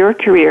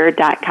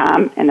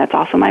brandyourcareer.com, and that's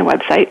also my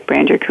website,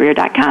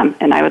 brandyourcareer.com,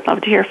 and I would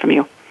love to hear from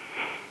you.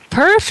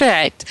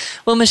 Perfect.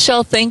 Well,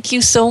 Michelle, thank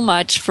you so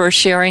much for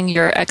sharing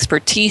your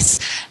expertise.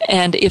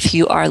 And if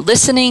you are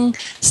listening,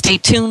 stay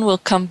tuned. We'll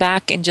come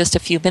back in just a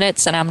few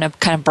minutes, and I'm going to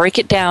kind of break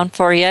it down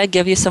for you,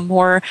 give you some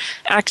more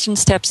action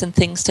steps and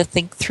things to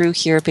think through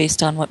here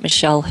based on what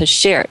Michelle has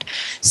shared.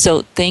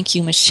 So thank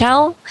you,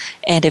 Michelle.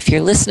 And if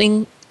you're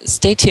listening,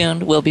 stay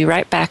tuned. We'll be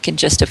right back in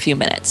just a few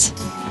minutes.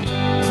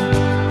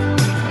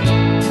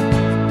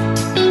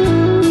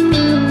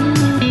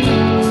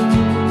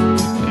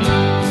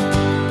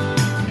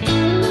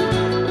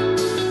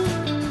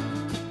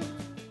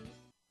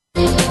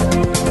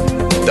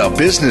 The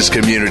business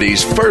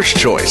community's first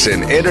choice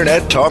in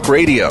Internet Talk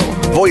Radio.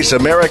 Voice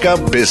America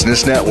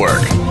Business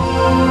Network.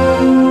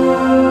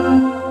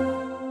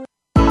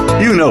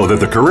 You know that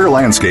the career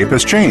landscape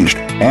has changed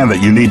and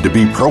that you need to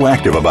be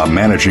proactive about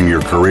managing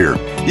your career.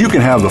 You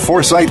can have the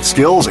foresight,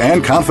 skills,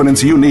 and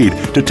confidence you need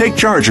to take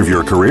charge of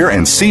your career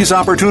and seize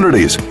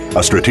opportunities.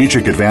 A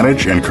strategic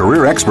advantage and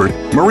career expert,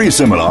 Marie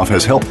Zimenoff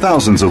has helped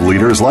thousands of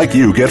leaders like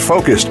you get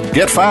focused,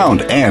 get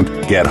found, and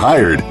get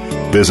hired.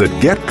 Visit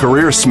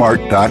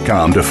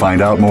GetCareerSmart.com to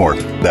find out more.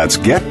 That's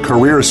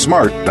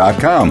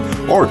GetCareerSmart.com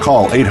or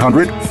call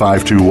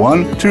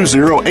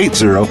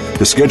 800-521-2080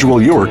 to schedule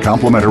your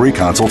complimentary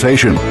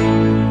consultation.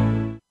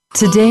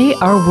 Today,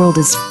 our world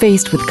is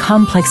faced with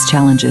complex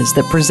challenges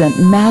that present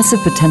massive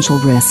potential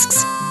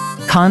risks.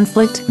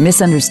 Conflict,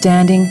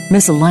 misunderstanding,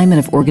 misalignment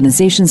of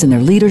organizations and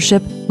their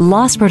leadership,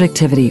 lost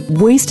productivity,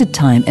 wasted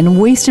time,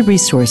 and wasted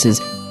resources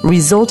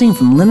resulting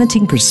from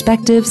limiting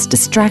perspectives,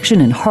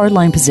 distraction, and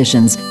hardline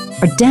positions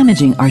are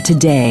damaging our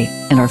today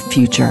and our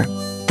future.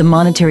 The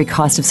monetary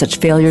cost of such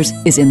failures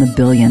is in the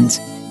billions.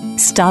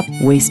 Stop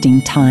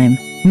wasting time.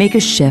 Make a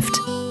shift.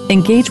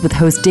 Engage with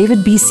host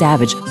David B.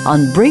 Savage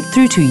on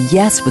Breakthrough to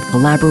Yes with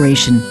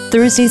Collaboration,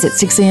 Thursdays at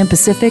 6 a.m.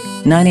 Pacific,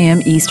 9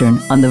 a.m. Eastern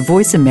on the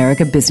Voice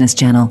America Business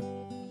Channel.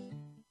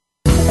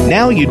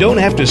 Now you don't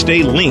have to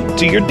stay linked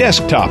to your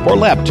desktop or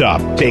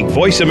laptop. Take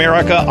Voice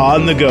America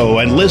on the go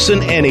and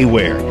listen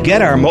anywhere.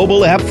 Get our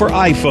mobile app for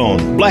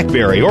iPhone,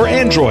 BlackBerry, or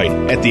Android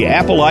at the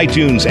Apple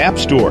iTunes App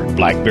Store,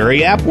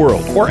 BlackBerry App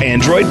World, or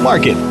Android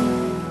Market.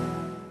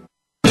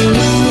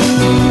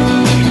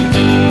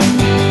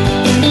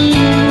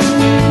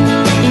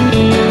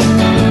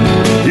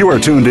 You are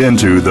tuned in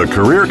to The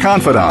Career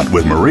Confidant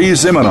with Marie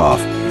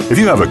Zimenoff. If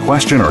you have a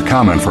question or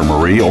comment for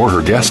Marie or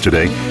her guest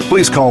today,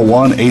 please call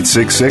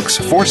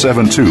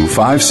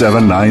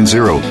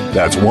 1-866-472-5790.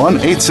 That's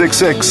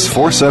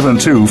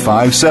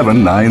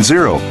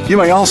 1-866-472-5790. You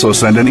may also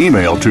send an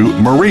email to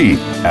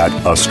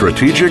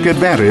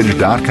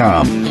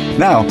marie@astrategicadvantage.com.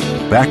 Now,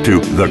 back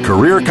to The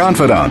Career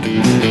Confidant.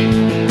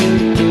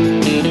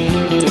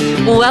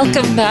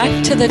 Welcome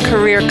back to the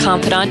Career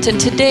Confidant, and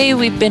today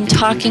we've been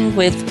talking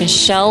with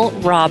Michelle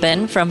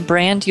Robin from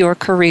Brand Your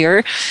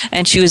Career,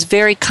 and she was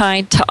very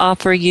kind to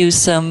offer you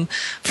some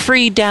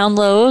free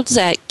downloads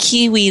at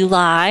Kiwi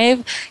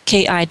Live,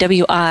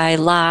 KIWI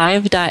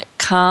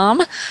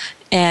Live.com.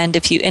 And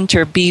if you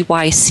enter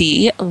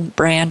BYC,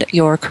 Brand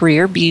Your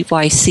Career,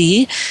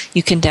 BYC,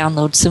 you can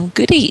download some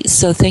goodies.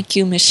 So thank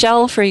you,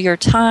 Michelle, for your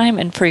time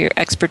and for your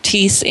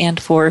expertise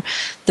and for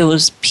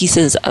those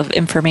pieces of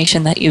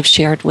information that you've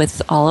shared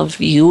with all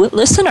of you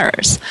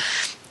listeners.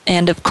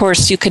 And of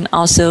course, you can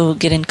also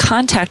get in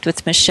contact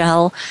with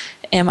Michelle,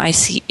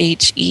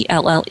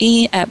 MICHELLE,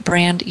 at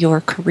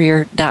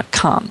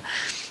brandyourcareer.com.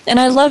 And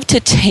I love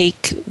to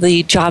take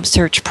the job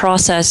search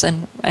process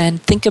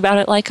and think about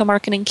it like a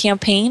marketing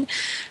campaign.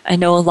 I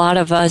know a lot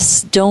of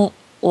us don't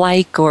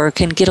like or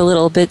can get a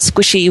little bit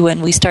squishy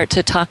when we start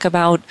to talk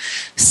about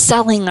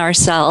selling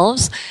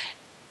ourselves.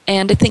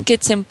 And I think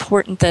it's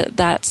important that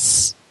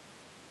that's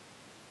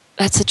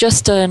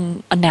just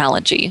an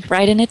analogy,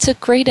 right? And it's a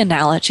great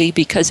analogy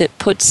because it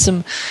puts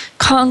some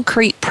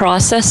concrete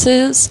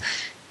processes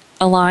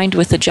aligned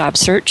with the job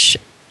search,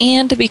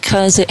 and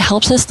because it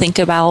helps us think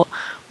about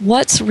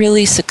what's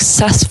really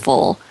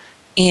successful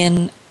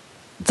in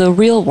the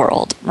real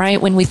world,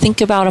 right? When we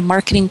think about a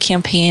marketing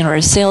campaign or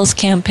a sales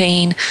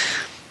campaign,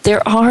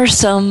 there are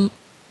some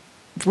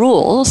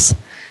rules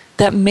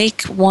that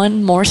make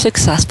one more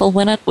successful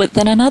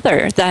than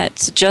another.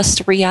 That's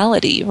just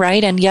reality,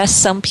 right? And yes,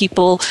 some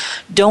people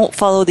don't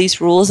follow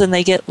these rules and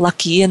they get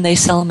lucky and they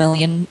sell a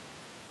million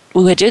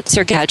widgets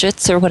or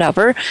gadgets or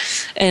whatever,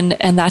 and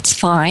that's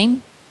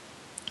fine.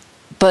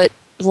 But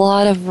a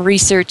lot of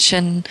research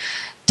and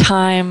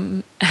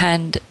time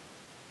and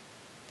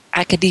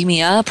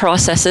academia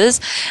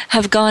processes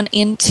have gone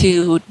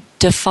into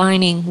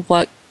defining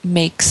what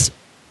makes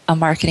a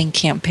marketing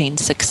campaign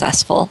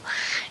successful.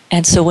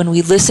 And so when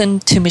we listen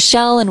to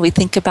Michelle and we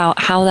think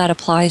about how that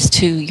applies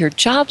to your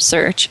job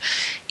search,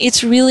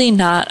 it's really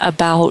not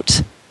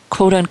about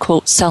quote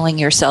unquote selling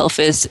yourself,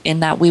 is in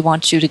that we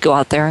want you to go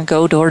out there and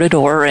go door to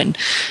door and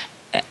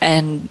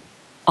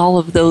all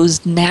of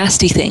those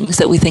nasty things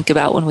that we think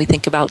about when we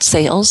think about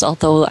sales,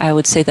 although I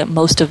would say that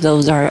most of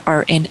those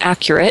are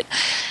inaccurate.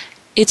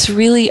 It's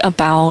really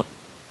about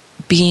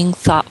being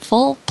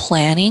thoughtful,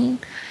 planning,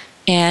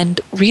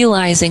 and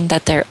realizing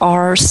that there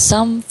are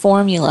some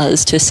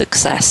formulas to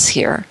success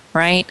here,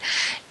 right?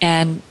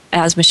 And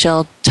as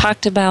Michelle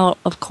talked about,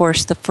 of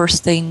course, the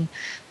first thing,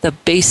 the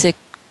basic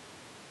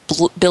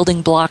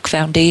building block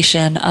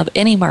foundation of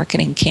any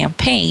marketing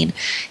campaign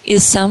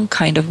is some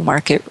kind of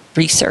market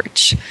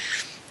research.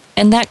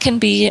 And that can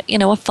be,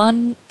 a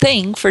fun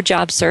thing for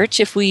job search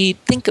if we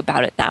think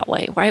about it that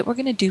way, right? We're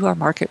going to do our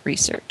market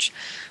research.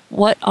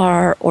 What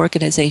are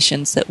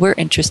organizations that we're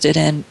interested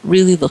in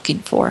really looking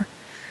for?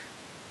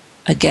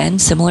 Again,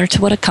 similar to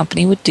what a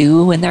company would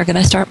do when they're going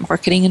to start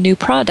marketing a new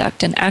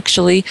product, and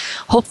actually,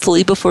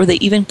 hopefully, before they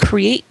even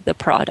create the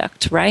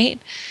product,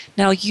 right?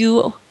 Now,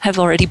 you have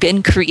already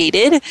been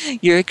created,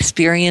 your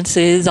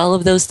experiences, all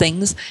of those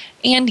things,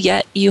 and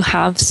yet you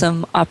have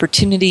some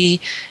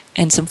opportunity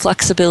and some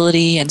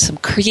flexibility and some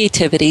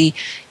creativity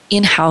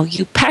in how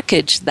you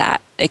package that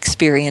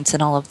experience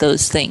and all of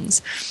those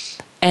things.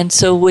 And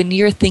so when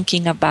you're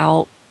thinking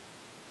about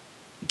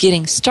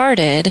getting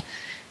started,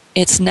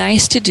 it's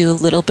nice to do a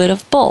little bit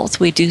of both.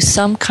 We do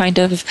some kind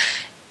of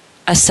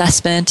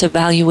assessment,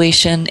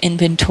 evaluation,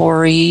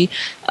 inventory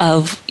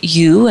of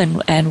you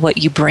and what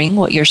you bring,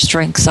 what your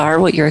strengths are,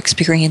 what your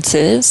experience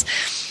is.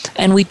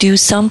 And we do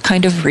some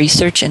kind of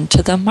research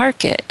into the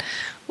market.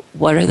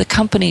 What are the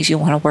companies you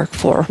want to work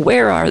for?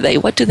 Where are they?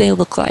 What do they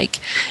look like?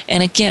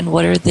 And again,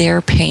 what are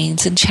their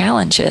pains and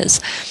challenges?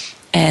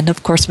 And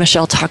of course,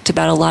 Michelle talked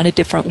about a lot of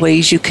different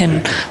ways you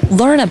can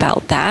learn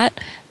about that.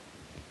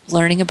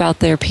 Learning about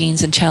their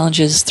pains and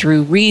challenges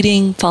through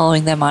reading,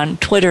 following them on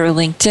Twitter,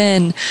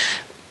 LinkedIn,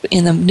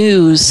 in the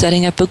news,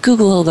 setting up a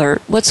Google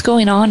alert. What's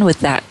going on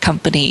with that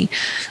company?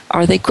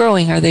 Are they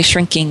growing? Are they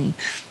shrinking?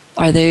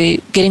 Are they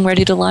getting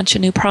ready to launch a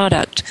new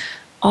product?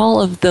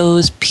 All of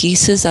those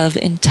pieces of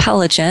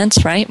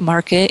intelligence, right?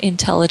 Market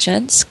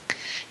intelligence,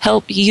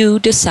 help you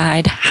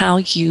decide how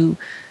you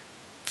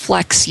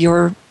flex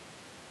your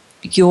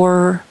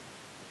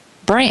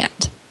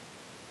brand.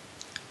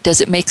 Does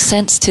it make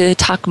sense to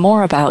talk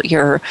more about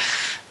your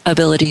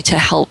ability to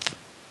help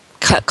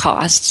cut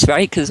costs,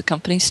 right? Because the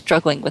company's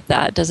struggling with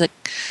that. Does it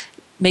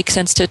make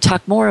sense to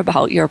talk more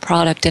about your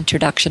product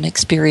introduction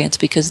experience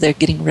because they're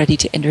getting ready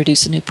to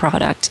introduce a new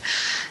product?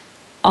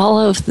 All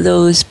of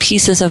those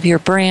pieces of your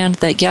brand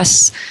that,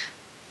 yes,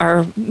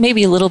 are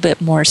maybe a little bit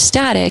more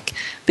static,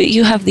 but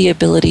you have the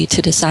ability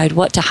to decide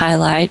what to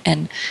highlight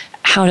and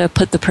how to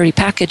put the pretty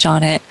package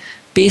on it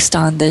based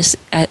on this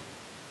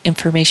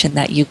information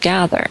that you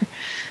gather.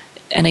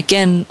 And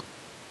again,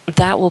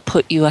 that will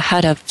put you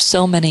ahead of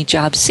so many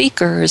job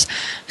seekers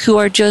who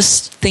are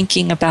just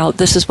thinking about,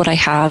 this is what I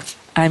have,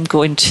 I'm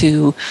going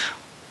to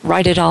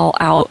write it all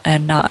out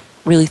and not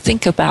really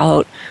think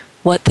about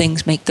what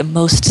things make the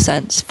most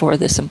sense for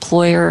this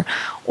employer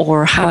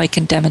or how I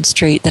can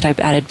demonstrate that I've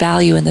added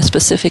value in the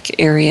specific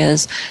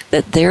areas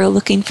that they're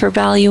looking for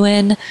value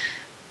in.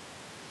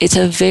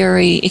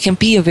 It can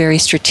be a very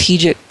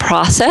strategic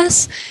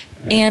process,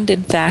 and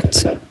in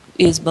fact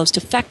is most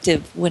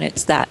effective when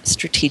it's that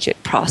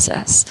strategic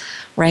process,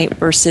 right?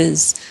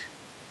 Versus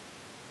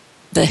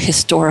the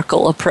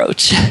historical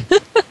approach.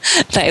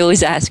 I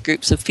always ask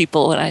groups of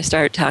people when I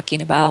start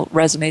talking about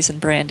resumes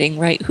and branding,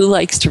 right? Who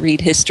likes to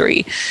read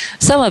history?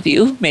 Some of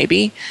you,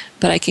 maybe,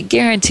 but I can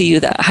guarantee you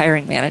that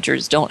hiring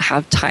managers don't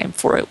have time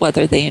for it,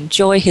 whether they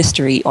enjoy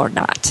history or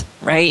not,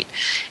 right?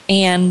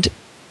 And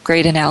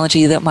great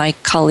analogy that my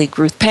colleague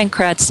Ruth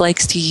Pankratz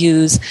likes to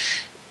use.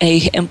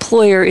 A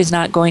employer is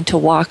not going to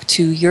walk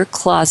to your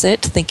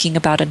closet, thinking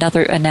about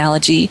another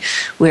analogy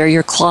where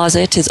your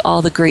closet is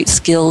all the great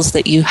skills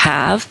that you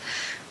have,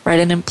 right?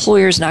 An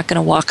employer is not going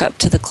to walk up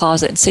to the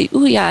closet and say,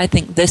 "Ooh, yeah, I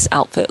think this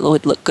outfit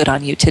would look good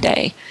on you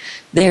today."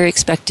 They're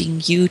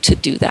expecting you to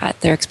do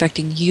that. They're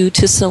expecting you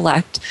to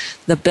select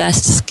the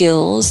best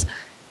skills,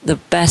 the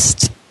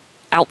best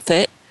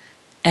outfit,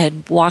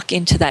 and walk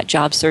into that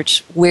job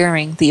search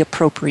wearing the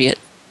appropriate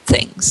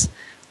things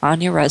on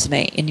your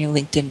resume, in your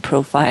LinkedIn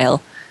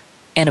profile,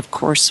 and of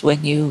course,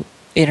 when you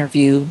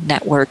interview,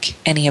 network,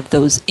 any of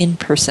those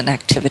in-person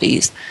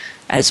activities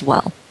as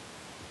well.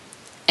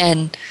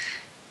 And,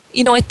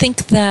 I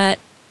think that,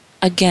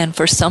 again,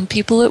 for some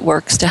people it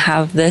works to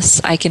have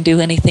this I can do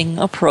anything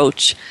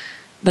approach,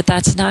 but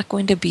that's not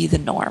going to be the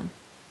norm.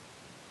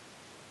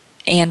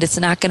 And it's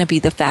not going to be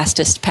the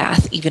fastest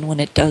path, even when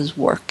it does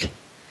work.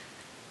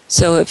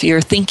 So if you're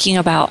thinking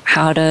about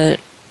how to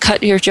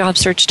cut your job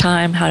search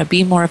time, how to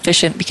be more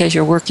efficient because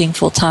you're working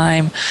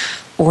full-time,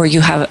 or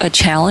you have a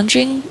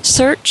challenging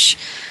search,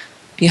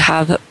 you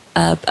have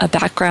a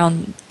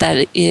background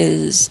that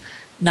is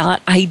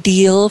not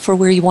ideal for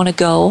where you want to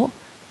go,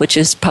 which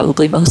is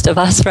probably most of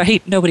us,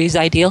 right? Nobody's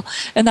ideal,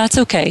 and that's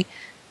okay.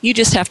 You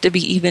just have to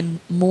be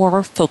even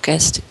more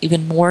focused,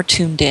 even more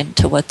tuned in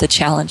to what the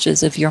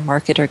challenges of your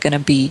market are going to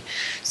be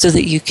so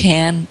that you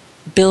can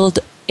build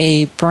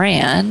a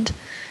brand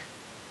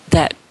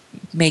that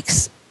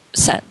makes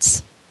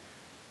sense.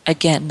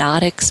 Again,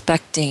 not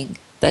expecting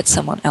that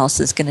someone else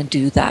is going to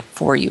do that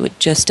for you. It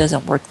just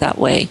doesn't work that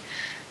way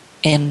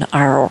in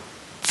our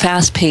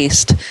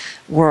fast-paced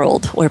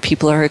world where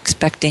people are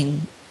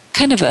expecting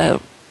kind of a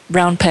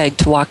round peg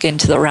to walk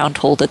into the round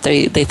hole that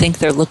they think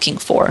they're looking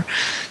for.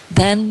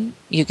 Then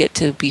you get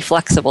to be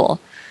flexible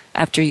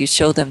after you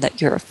show them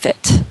that you're a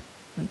fit,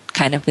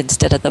 kind of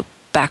instead of the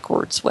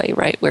backwards way,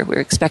 right, where we're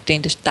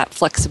expecting that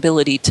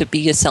flexibility to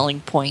be a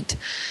selling point.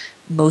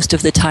 Most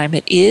of the time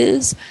it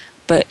is,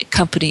 but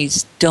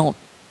companies don't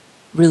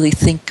really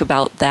think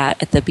about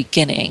that at the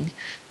beginning.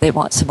 They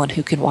want someone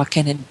who can walk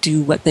in and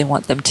do what they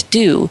want them to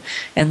do,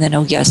 and then,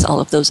 oh yes, all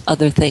of those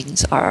other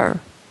things are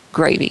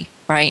gravy,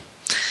 right?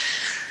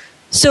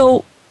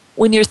 So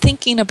when you're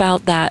thinking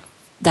about that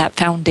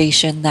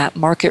foundation, that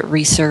market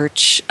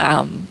research,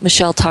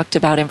 Michelle talked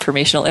about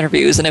informational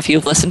interviews, and if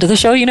you've listened to the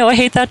show, you know I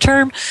hate that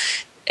term,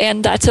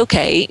 and that's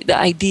okay. The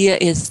idea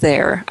is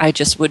there. I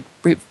just would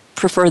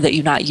prefer that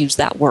you not use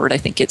that word. I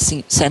think it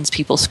sends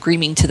people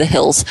screaming to the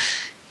hills.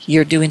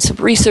 You're doing some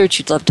research,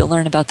 you'd love to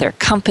learn about their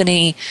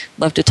company,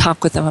 love to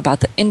talk with them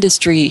about the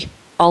industry.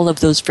 All of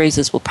those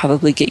phrases will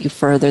probably get you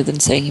further than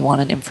saying you want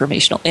an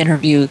informational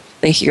interview.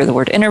 They hear the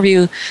word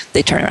interview,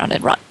 they turn around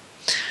and run.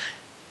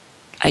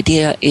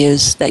 Idea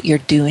is that you're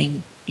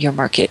doing your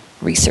market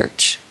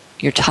research.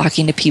 You're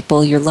talking to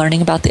people, you're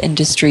learning about the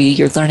industry,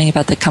 you're learning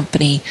about the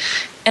company,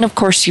 and of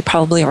course you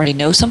probably already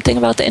know something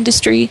about the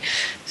industry,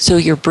 so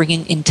you're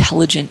bringing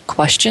intelligent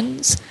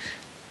questions.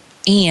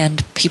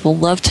 And people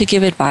love to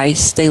give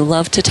advice. They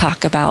love to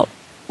talk about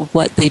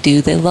what they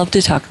do. They love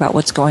to talk about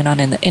what's going on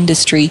in the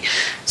industry.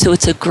 So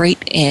it's a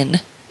great in.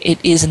 It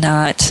is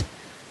not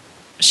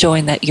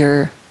showing that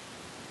you're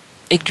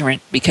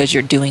ignorant because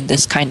you're doing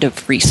this kind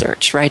of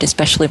research, right?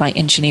 Especially my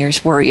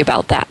engineers worry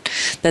about that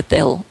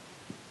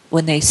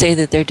when they say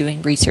that they're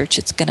doing research,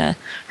 it's going to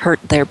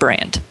hurt their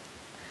brand.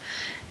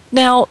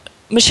 Now,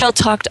 Michelle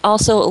talked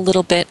also a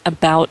little bit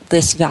about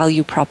this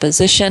value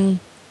proposition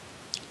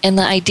and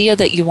the idea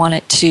that you want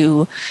it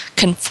to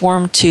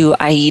conform to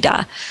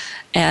AIDA.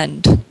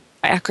 And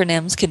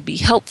acronyms can be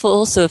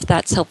helpful, so if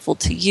that's helpful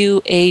to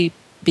you, A,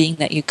 being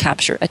that you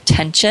capture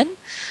attention,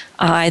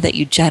 I, that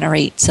you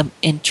generate some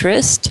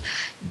interest,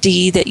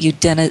 D, that you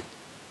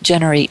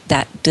generate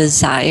that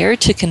desire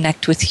to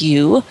connect with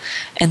you,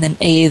 and then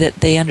A, that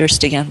they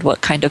understand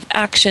what kind of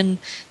action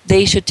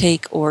they should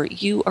take or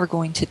you are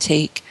going to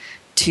take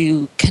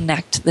to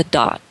connect the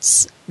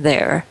dots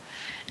there.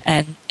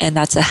 And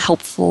that's a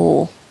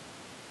helpful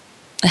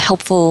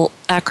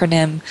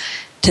acronym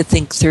to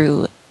think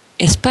through,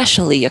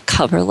 especially a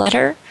cover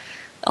letter,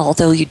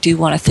 although you do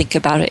want to think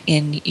about it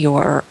in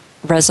your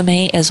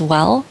resume as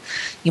well.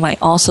 You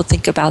might also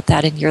think about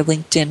that in your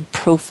LinkedIn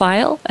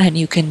profile, and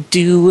you can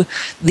do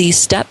these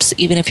steps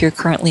even if you're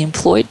currently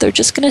employed. They're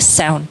just going to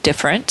sound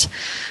different,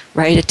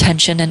 right?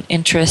 Attention and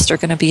interest are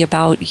going to be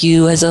about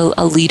you as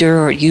a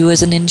leader or you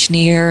as an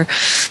engineer,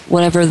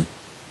 whatever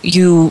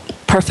you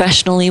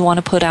professionally want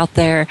to put out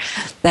there.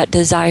 That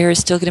desire is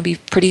still going to be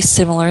pretty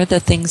similar, the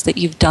things that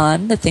you've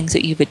done, the things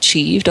that you've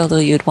achieved, although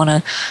you'd want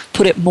to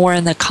put it more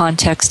in the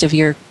context of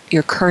your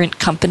current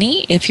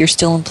company if you're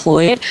still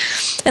employed.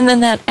 And then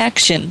that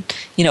action,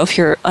 if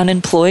you're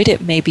unemployed,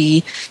 it may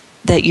be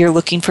that you're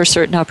looking for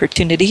certain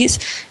opportunities.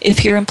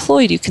 If you're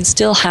employed, you can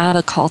still have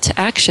a call to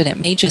action. It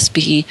may just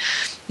be,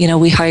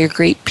 we hire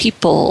great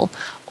people,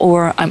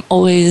 or I'm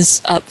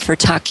always up for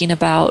talking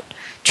about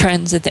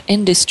trends in the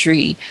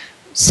industry,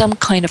 some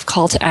kind of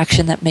call to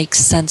action that makes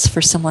sense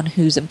for someone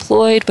who's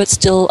employed but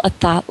still a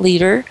thought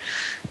leader,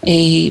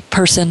 a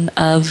person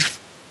of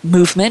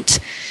movement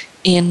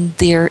in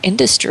their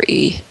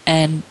industry,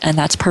 and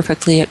that's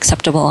perfectly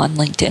acceptable on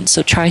LinkedIn.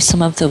 So try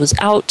some of those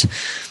out,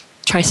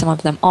 try some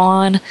of them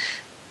on,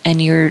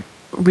 and you're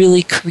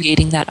really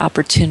creating that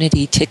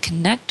opportunity to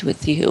connect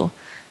with you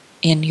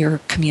in your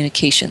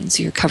communications,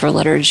 your cover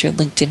letters, your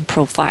LinkedIn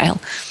profile.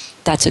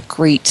 That's a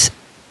great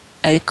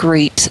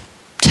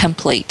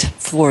template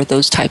for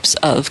those types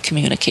of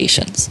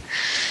communications.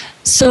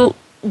 So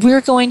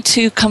we're going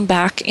to come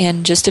back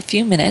in just a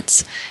few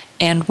minutes,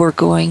 and we're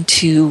going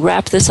to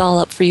wrap this all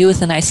up for you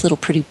with a nice little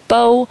pretty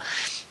bow,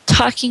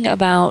 talking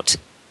about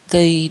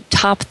the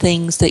top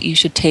things that you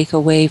should take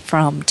away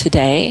from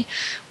today.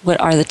 What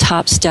are the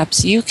top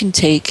steps you can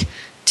take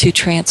to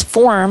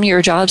transform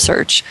your job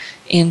search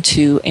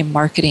into a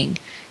marketing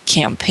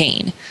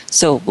campaign?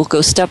 So we'll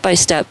go step by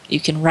step. You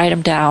can write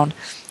them down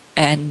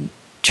and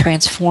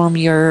transform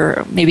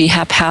your maybe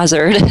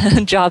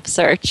haphazard job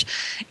search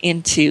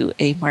into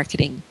a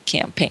marketing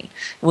campaign.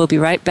 We'll be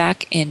right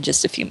back in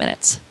just a few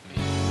minutes.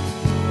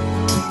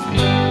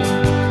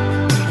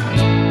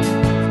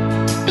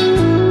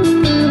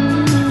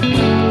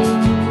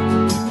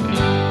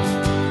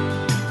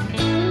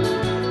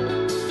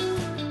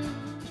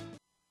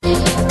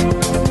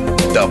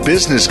 The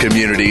business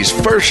community's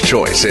first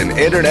choice in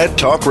Internet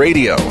Talk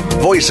Radio.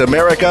 Voice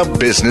America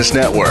Business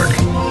Network.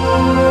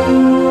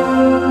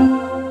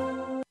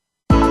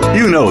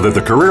 You know that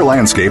the career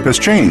landscape has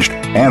changed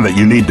and that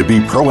you need to be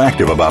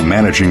proactive about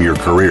managing your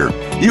career.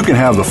 You can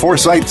have the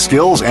foresight,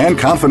 skills, and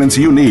confidence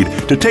you need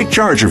to take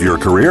charge of your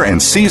career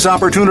and seize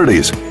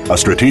opportunities. A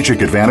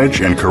strategic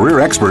advantage and career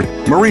expert,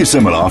 Marie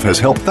Zimenoff has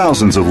helped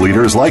thousands of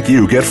leaders like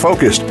you get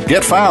focused,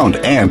 get found,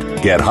 and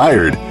get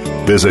hired.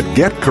 Visit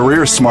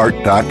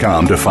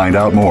getcareersmart.com to find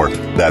out more.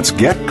 That's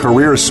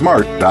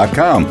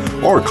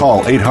getcareersmart.com or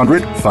call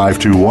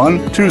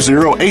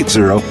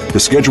 800-521-2080 to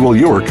schedule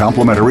your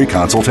complimentary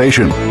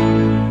consultation.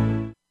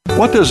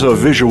 What does a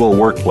visual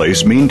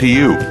workplace mean to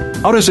you?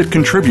 How does it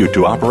contribute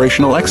to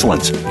operational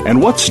excellence? And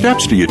what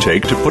steps do you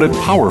take to put it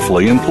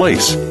powerfully in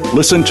place?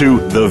 Listen to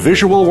The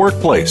Visual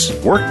Workplace,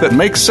 work that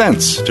makes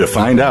sense, to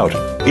find out.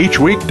 Each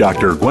week,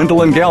 Dr.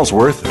 Gwendolyn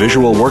Galsworth,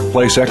 visual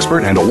workplace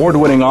expert and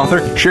award-winning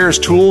author, shares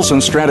tools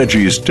and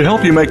strategies to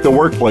help you make the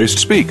workplace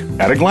speak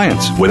at a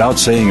glance without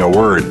saying a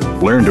word.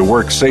 Learn to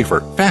work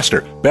safer,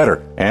 faster,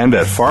 better, and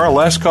at far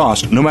less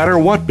cost, no matter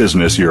what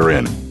business you're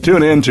in.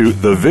 Tune in to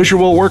The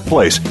Visual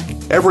Workplace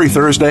every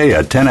Thursday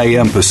at 10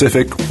 a.m.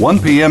 Pacific, 1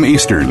 p.m.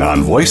 Eastern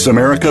on Voice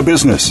America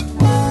Business.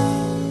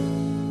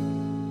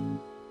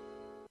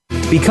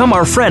 Become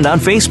our friend on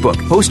Facebook.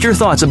 Post your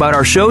thoughts about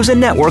our shows and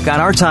network on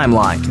our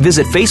timeline.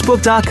 Visit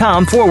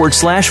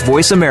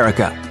Facebook.com/Voice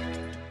America.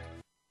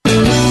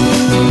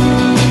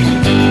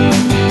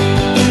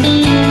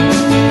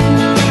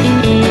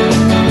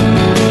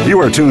 You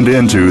are tuned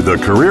in to The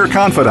Career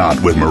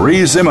Confidant with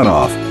Marie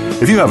Zimenoff.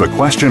 If you have a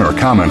question or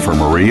comment for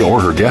Marie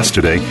or her guest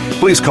today,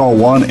 please call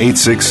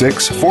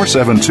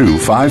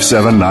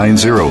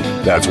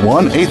 1-866-472-5790. That's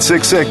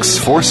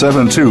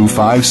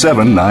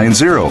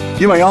 1-866-472-5790.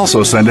 You may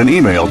also send an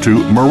email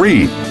to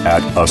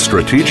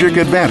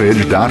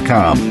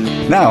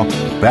marie@astrategicadvantage.com. Now,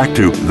 back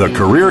to The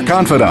Career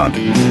Confidant.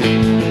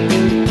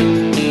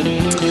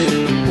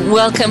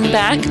 Welcome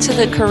back to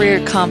The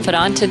Career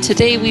Confidant. And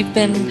today we've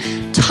been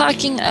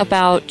talking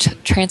about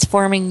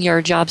transforming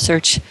your job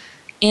search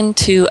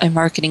into a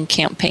marketing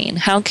campaign.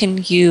 How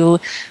can you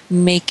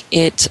make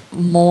it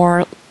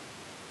more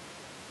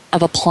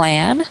of a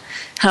plan?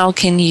 How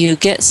can you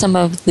get some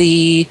of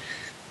the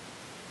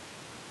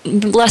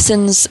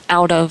lessons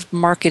out of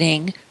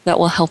marketing that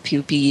will help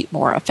you be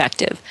more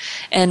effective?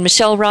 And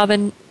Michelle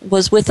Robin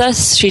was with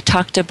us. She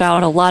talked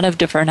about a lot of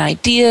different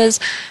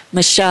ideas.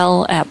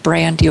 Michelle at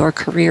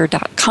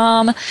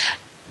brandyourcareer.com.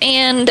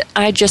 And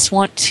I just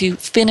want to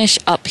finish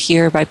up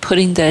here by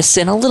putting this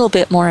in a little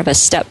bit more of a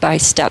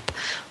step-by-step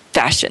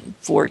fashion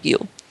for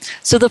you.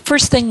 So the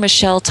first thing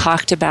Michelle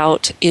talked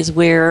about is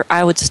where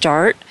I would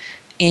start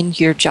in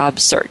your job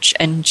search.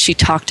 And she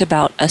talked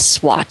about a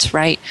SWOT,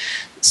 right?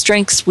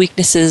 Strengths,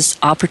 weaknesses,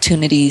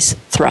 opportunities,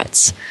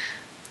 threats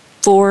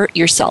for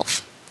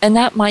yourself. And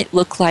that might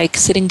look like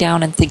sitting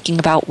down and thinking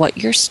about what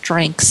your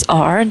strengths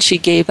are. And she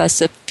gave us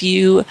a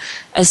few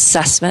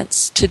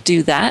assessments to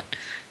do that.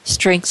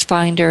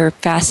 StrengthsFinder,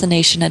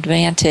 Fascination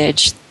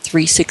Advantage,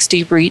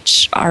 360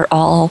 Reach are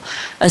all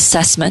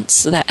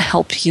assessments that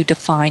help you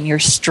define your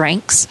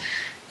strengths.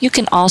 You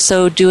can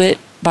also do it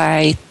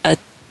by a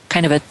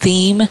kind of a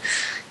theme.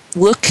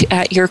 Look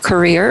at your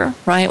career,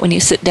 right? When you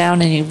sit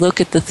down and you look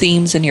at the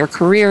themes in your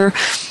career,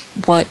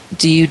 what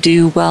do you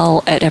do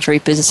well at every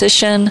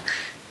position?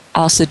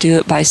 Also do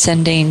it by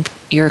sending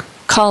your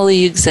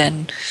colleagues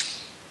and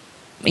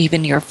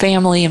even your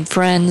family and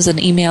friends an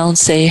email and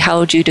say, how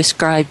would you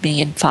describe me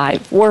in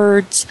 5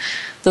 words?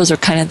 Those are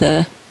kind of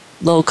the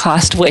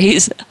low-cost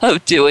ways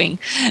of doing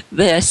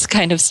this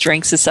kind of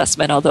strengths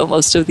assessment, although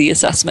most of the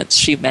assessments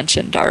she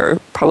mentioned are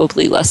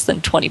probably less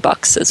than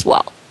 $20 as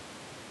well.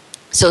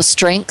 So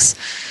strengths,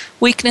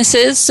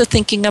 weaknesses, so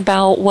thinking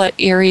about what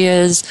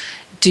areas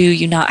do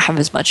you not have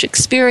as much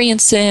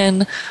experience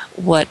in,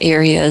 what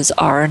areas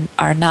are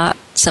not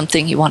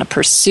something you want to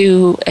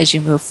pursue as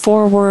you move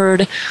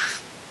forward.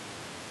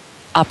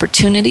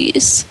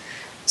 Opportunities.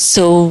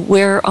 So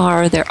where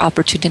are there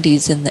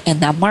opportunities in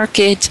that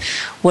market?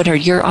 What are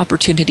your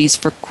opportunities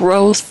for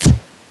growth?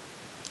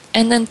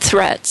 And then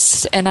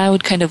threats. And I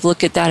would kind of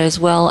look at that as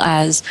well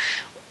as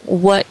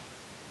what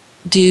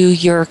do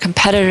your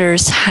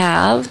competitors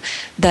have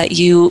that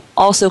you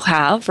also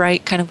have,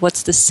 right? Kind of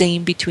what's the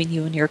same between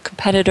you and your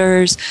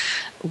competitors?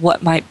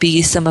 What might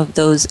be some of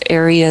those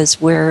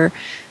areas where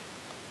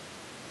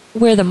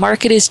the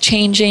market is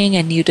changing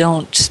and you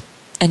don't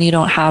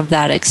have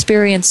that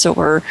experience,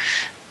 or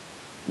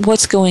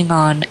what's going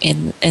on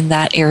in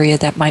that area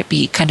that might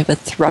be kind of a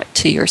threat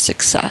to your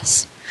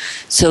success.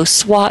 So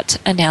SWOT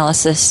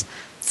analysis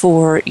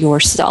for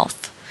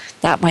yourself.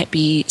 That might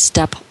be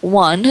step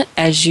 1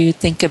 as you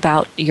think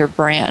about your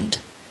brand.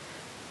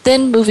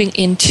 Then moving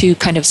into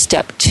kind of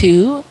step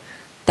 2,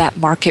 that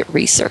market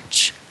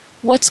research.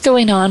 What's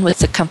going on with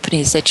the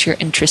companies that you're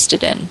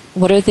interested in?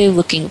 What are they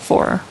looking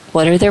for?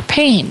 What are their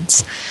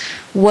pains?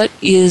 What's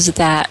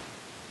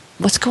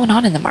going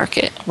on in the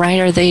market, right?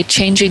 Are they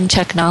changing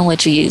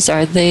technologies?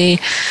 Are they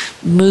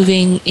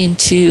moving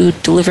into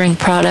delivering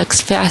products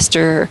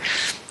faster?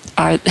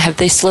 Have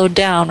they slowed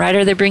down, right?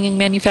 Are they bringing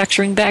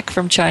manufacturing back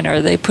from China?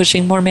 Are they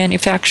pushing more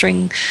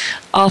manufacturing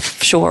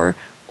offshore?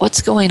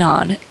 What's going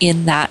on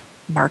in that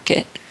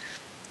market?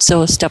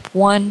 So step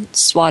 1,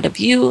 SWOT of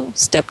you.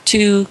 Step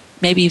 2,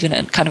 maybe even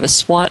kind of a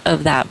SWOT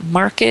of that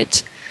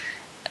market.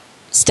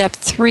 Step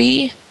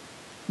 3,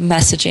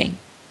 messaging.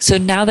 So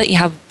now that you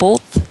have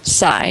both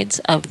sides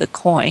of the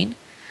coin,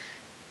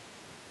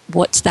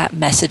 what's that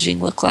messaging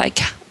look like?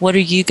 What are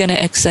you going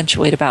to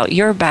accentuate about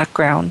your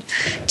background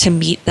to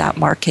meet that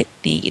market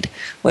need?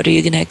 What are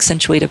you going to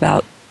accentuate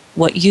about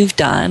what you've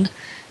done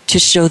to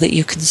show that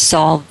you can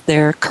solve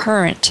their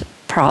current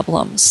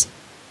problems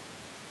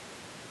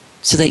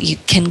so that you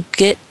can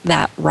get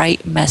that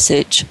right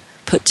message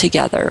put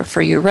together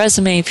for your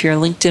resume, for your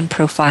LinkedIn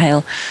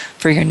profile,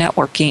 for your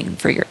networking,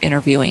 for your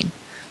interviewing?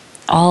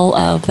 All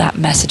of that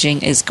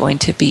messaging is going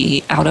to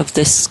be out of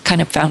this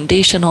kind of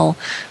foundational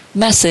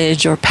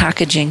message or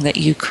packaging that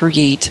you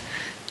create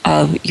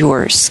of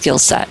your skill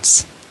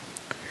sets.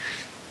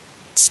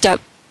 Step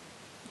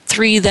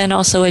 3, then,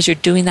 also, as you're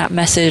doing that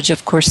message,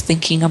 of course,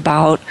 thinking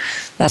about,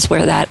 that's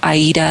where that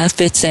AIDA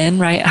fits in,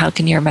 right? How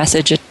can your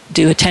message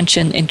do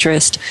attention,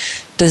 interest,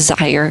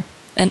 desire,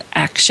 and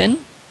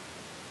action?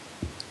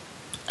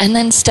 And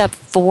then step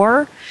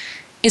 4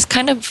 is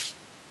kind of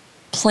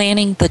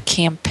planning the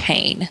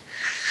campaign.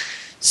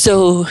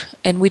 So,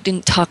 and we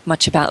didn't talk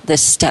much about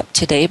this step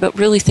today, but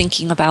really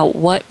thinking about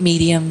what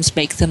mediums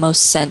make the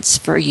most sense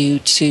for you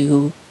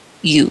to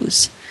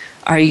use.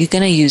 Are you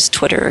going to use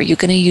Twitter? Are you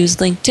going to use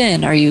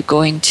LinkedIn? Are you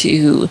going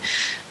to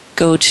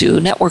go to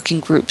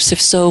networking groups?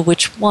 If so,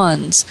 which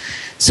ones?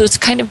 So it's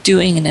kind of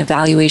doing an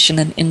evaluation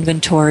and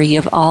inventory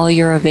of all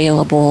your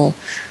available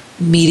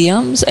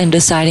mediums and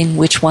deciding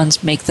which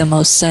ones make the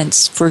most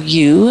sense for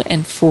you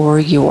and for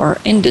your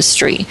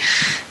industry.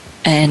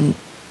 And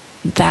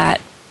that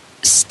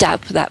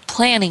step, that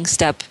planning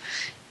step,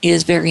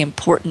 is very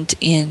important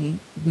in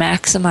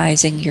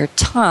maximizing your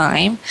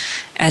time,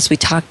 as we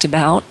talked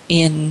about,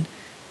 in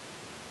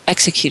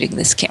executing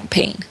this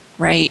campaign,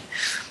 right?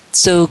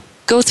 So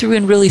go through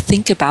and really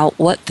think about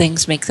what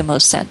things make the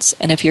most sense.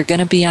 And if you're going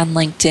to be on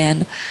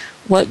LinkedIn,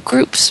 what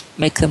groups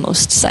make the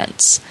most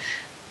sense?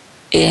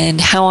 And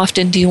how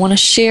often do you want to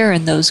share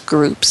in those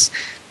groups?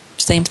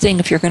 Same thing,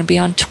 if you're going to be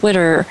on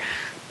Twitter,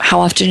 how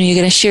often are you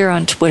going to share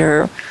on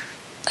Twitter?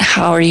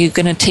 How are you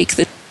going to take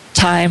the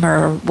time,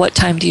 or what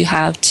time do you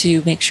have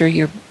to make sure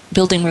you're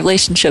building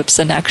relationships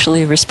and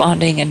actually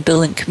responding and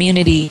building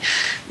community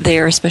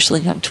there,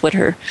 especially on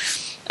Twitter?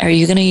 Are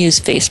you going to use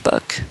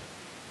Facebook?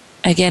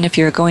 Again, if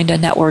you're going to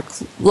network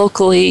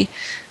locally,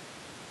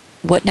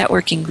 what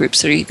networking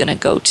groups are you going to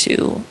go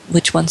to?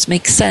 Which ones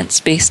make sense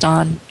based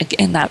on,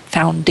 again, that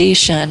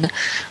foundation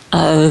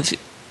of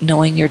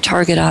knowing your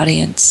target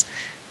audience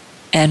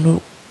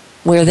and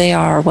where they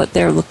are, what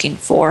they're looking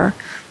for?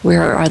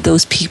 Where are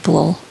those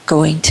people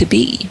going to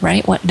be,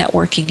 right? What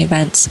networking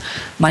events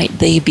might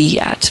they be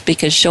at?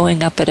 Because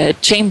showing up at a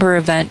chamber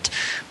event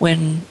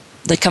when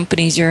the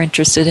companies you're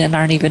interested in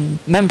aren't even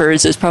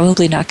members is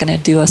probably not going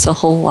to do us a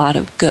whole lot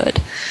of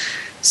good.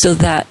 So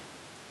that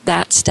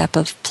step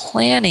of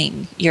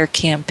planning your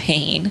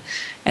campaign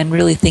and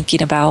really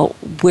thinking about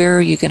where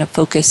are you going to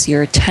focus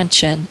your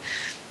attention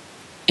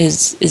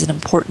is an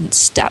important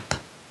step.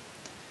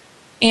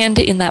 And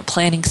in that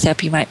planning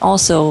step, you might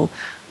also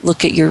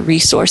look at your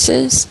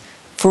resources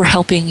for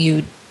helping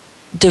you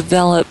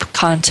develop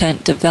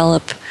content,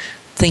 develop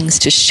things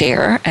to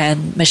share.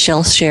 And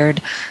Michelle shared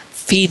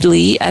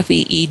Feedly,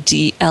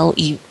 Feedly,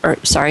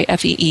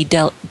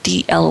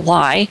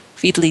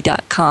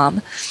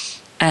 Feedly.com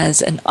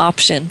as an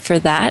option for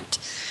that.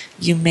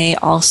 You may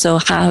also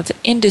have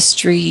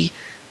industry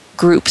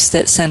groups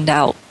that send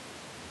out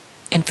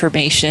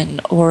information,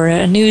 or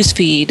a news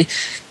feed,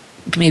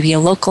 maybe a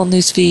local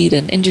news feed,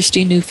 an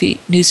industry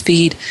news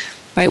feed,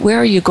 right? Where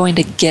are you going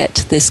to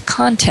get this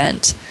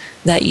content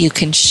that you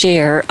can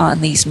share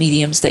on these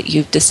mediums that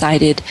you've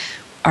decided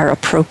are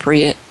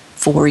appropriate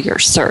for your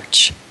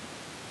search?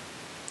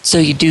 So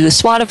you do the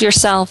SWOT of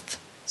yourself,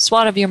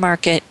 SWOT of your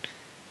market,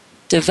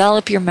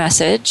 develop your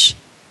message,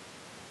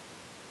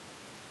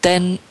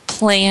 then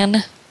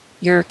plan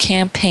your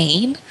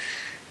campaign,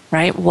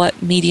 right?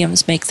 What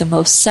mediums make the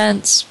most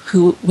sense?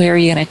 Where are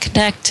you going to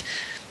connect?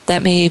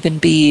 That may even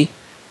be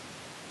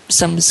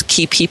some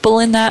key people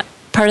in that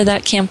part of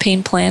that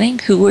campaign planning.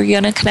 Who are you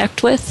going to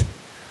connect with?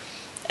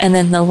 And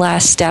then the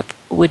last step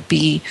would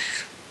be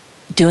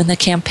doing the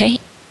campaign,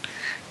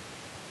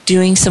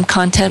 doing some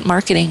content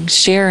marketing,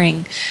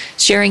 sharing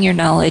your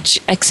knowledge,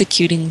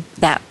 executing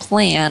that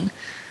plan,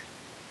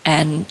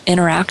 and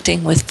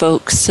interacting with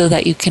folks so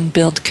that you can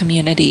build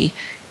community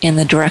in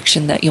the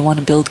direction that you want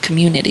to build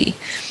community.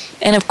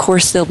 And of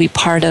course, there'll be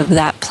part of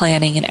that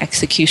planning and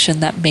execution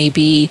that may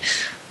be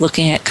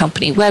looking at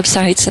company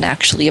websites and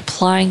actually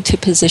applying to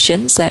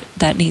positions.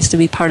 That needs to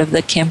be part of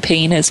the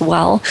campaign as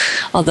well,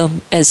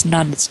 although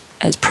not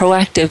as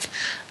proactive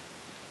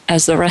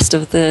as the rest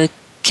of the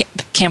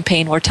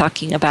campaign we're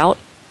talking about.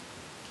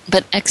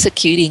 But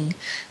executing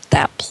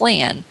that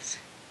plan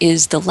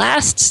is the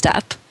last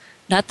step,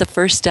 not the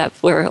first step,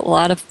 where a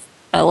lot of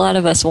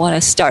us want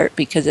to start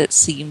because it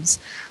seems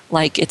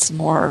like it's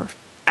more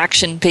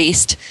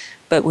action-based.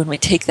 But when we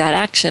take that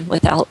action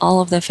without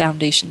all of the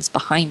foundations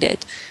behind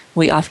it,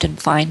 we often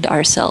find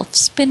ourselves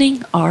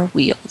spinning our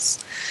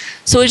wheels.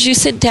 So as you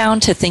sit down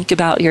to think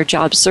about your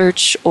job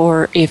search,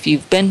 or if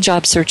you've been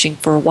job searching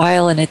for a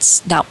while and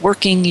it's not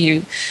working,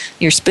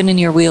 you're spinning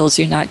your wheels,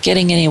 you're not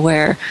getting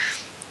anywhere,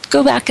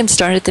 go back and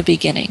start at the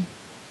beginning.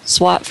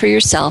 SWOT for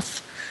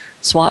yourself,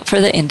 SWOT for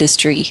the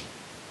industry.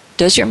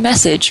 Does your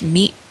message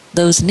meet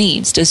those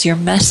needs? Does your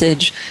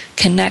message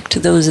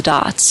connect those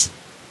dots?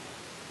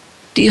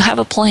 Do you have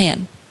a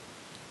plan?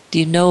 Do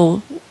you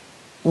know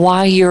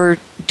why you're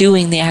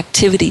doing the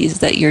activities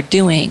that you're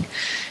doing?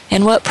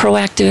 And what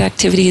proactive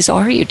activities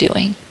are you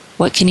doing?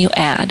 What can you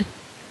add?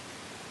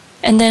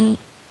 And then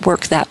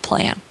work that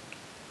plan.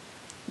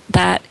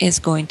 That is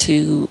going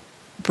to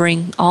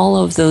bring all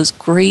of those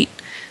great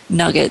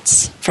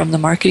nuggets from the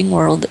marketing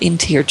world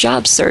into your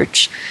job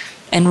search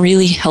and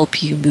really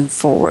help you move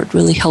forward,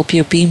 really help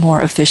you be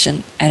more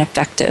efficient and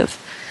effective.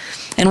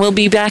 And we'll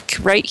be back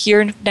right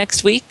here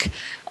next week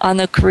on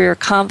the Career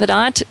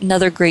Confidant.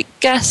 Another great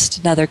guest,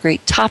 another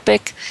great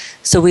topic.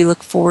 So we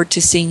look forward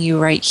to seeing you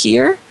right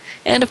here.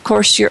 And of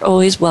course, you're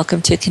always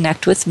welcome to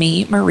connect with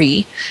me,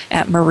 Marie,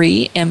 at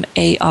Marie,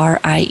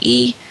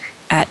 M-A-R-I-E,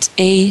 at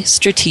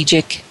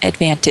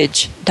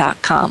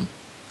astrategicadvantage.com.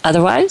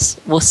 Otherwise,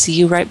 we'll see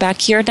you right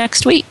back here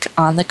next week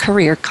on the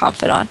Career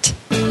Confidant.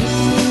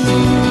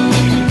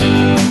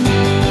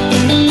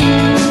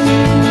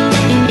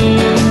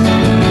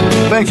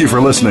 Thank you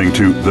for listening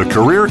to The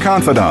Career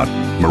Confidant.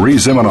 Marie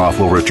Zimenoff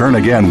will return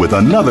again with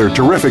another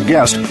terrific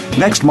guest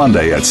next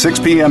Monday at 6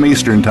 p.m.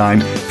 Eastern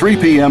Time, 3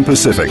 p.m.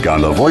 Pacific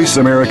on the Voice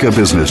America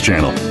Business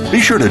Channel. Be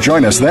sure to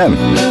join us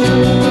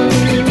then.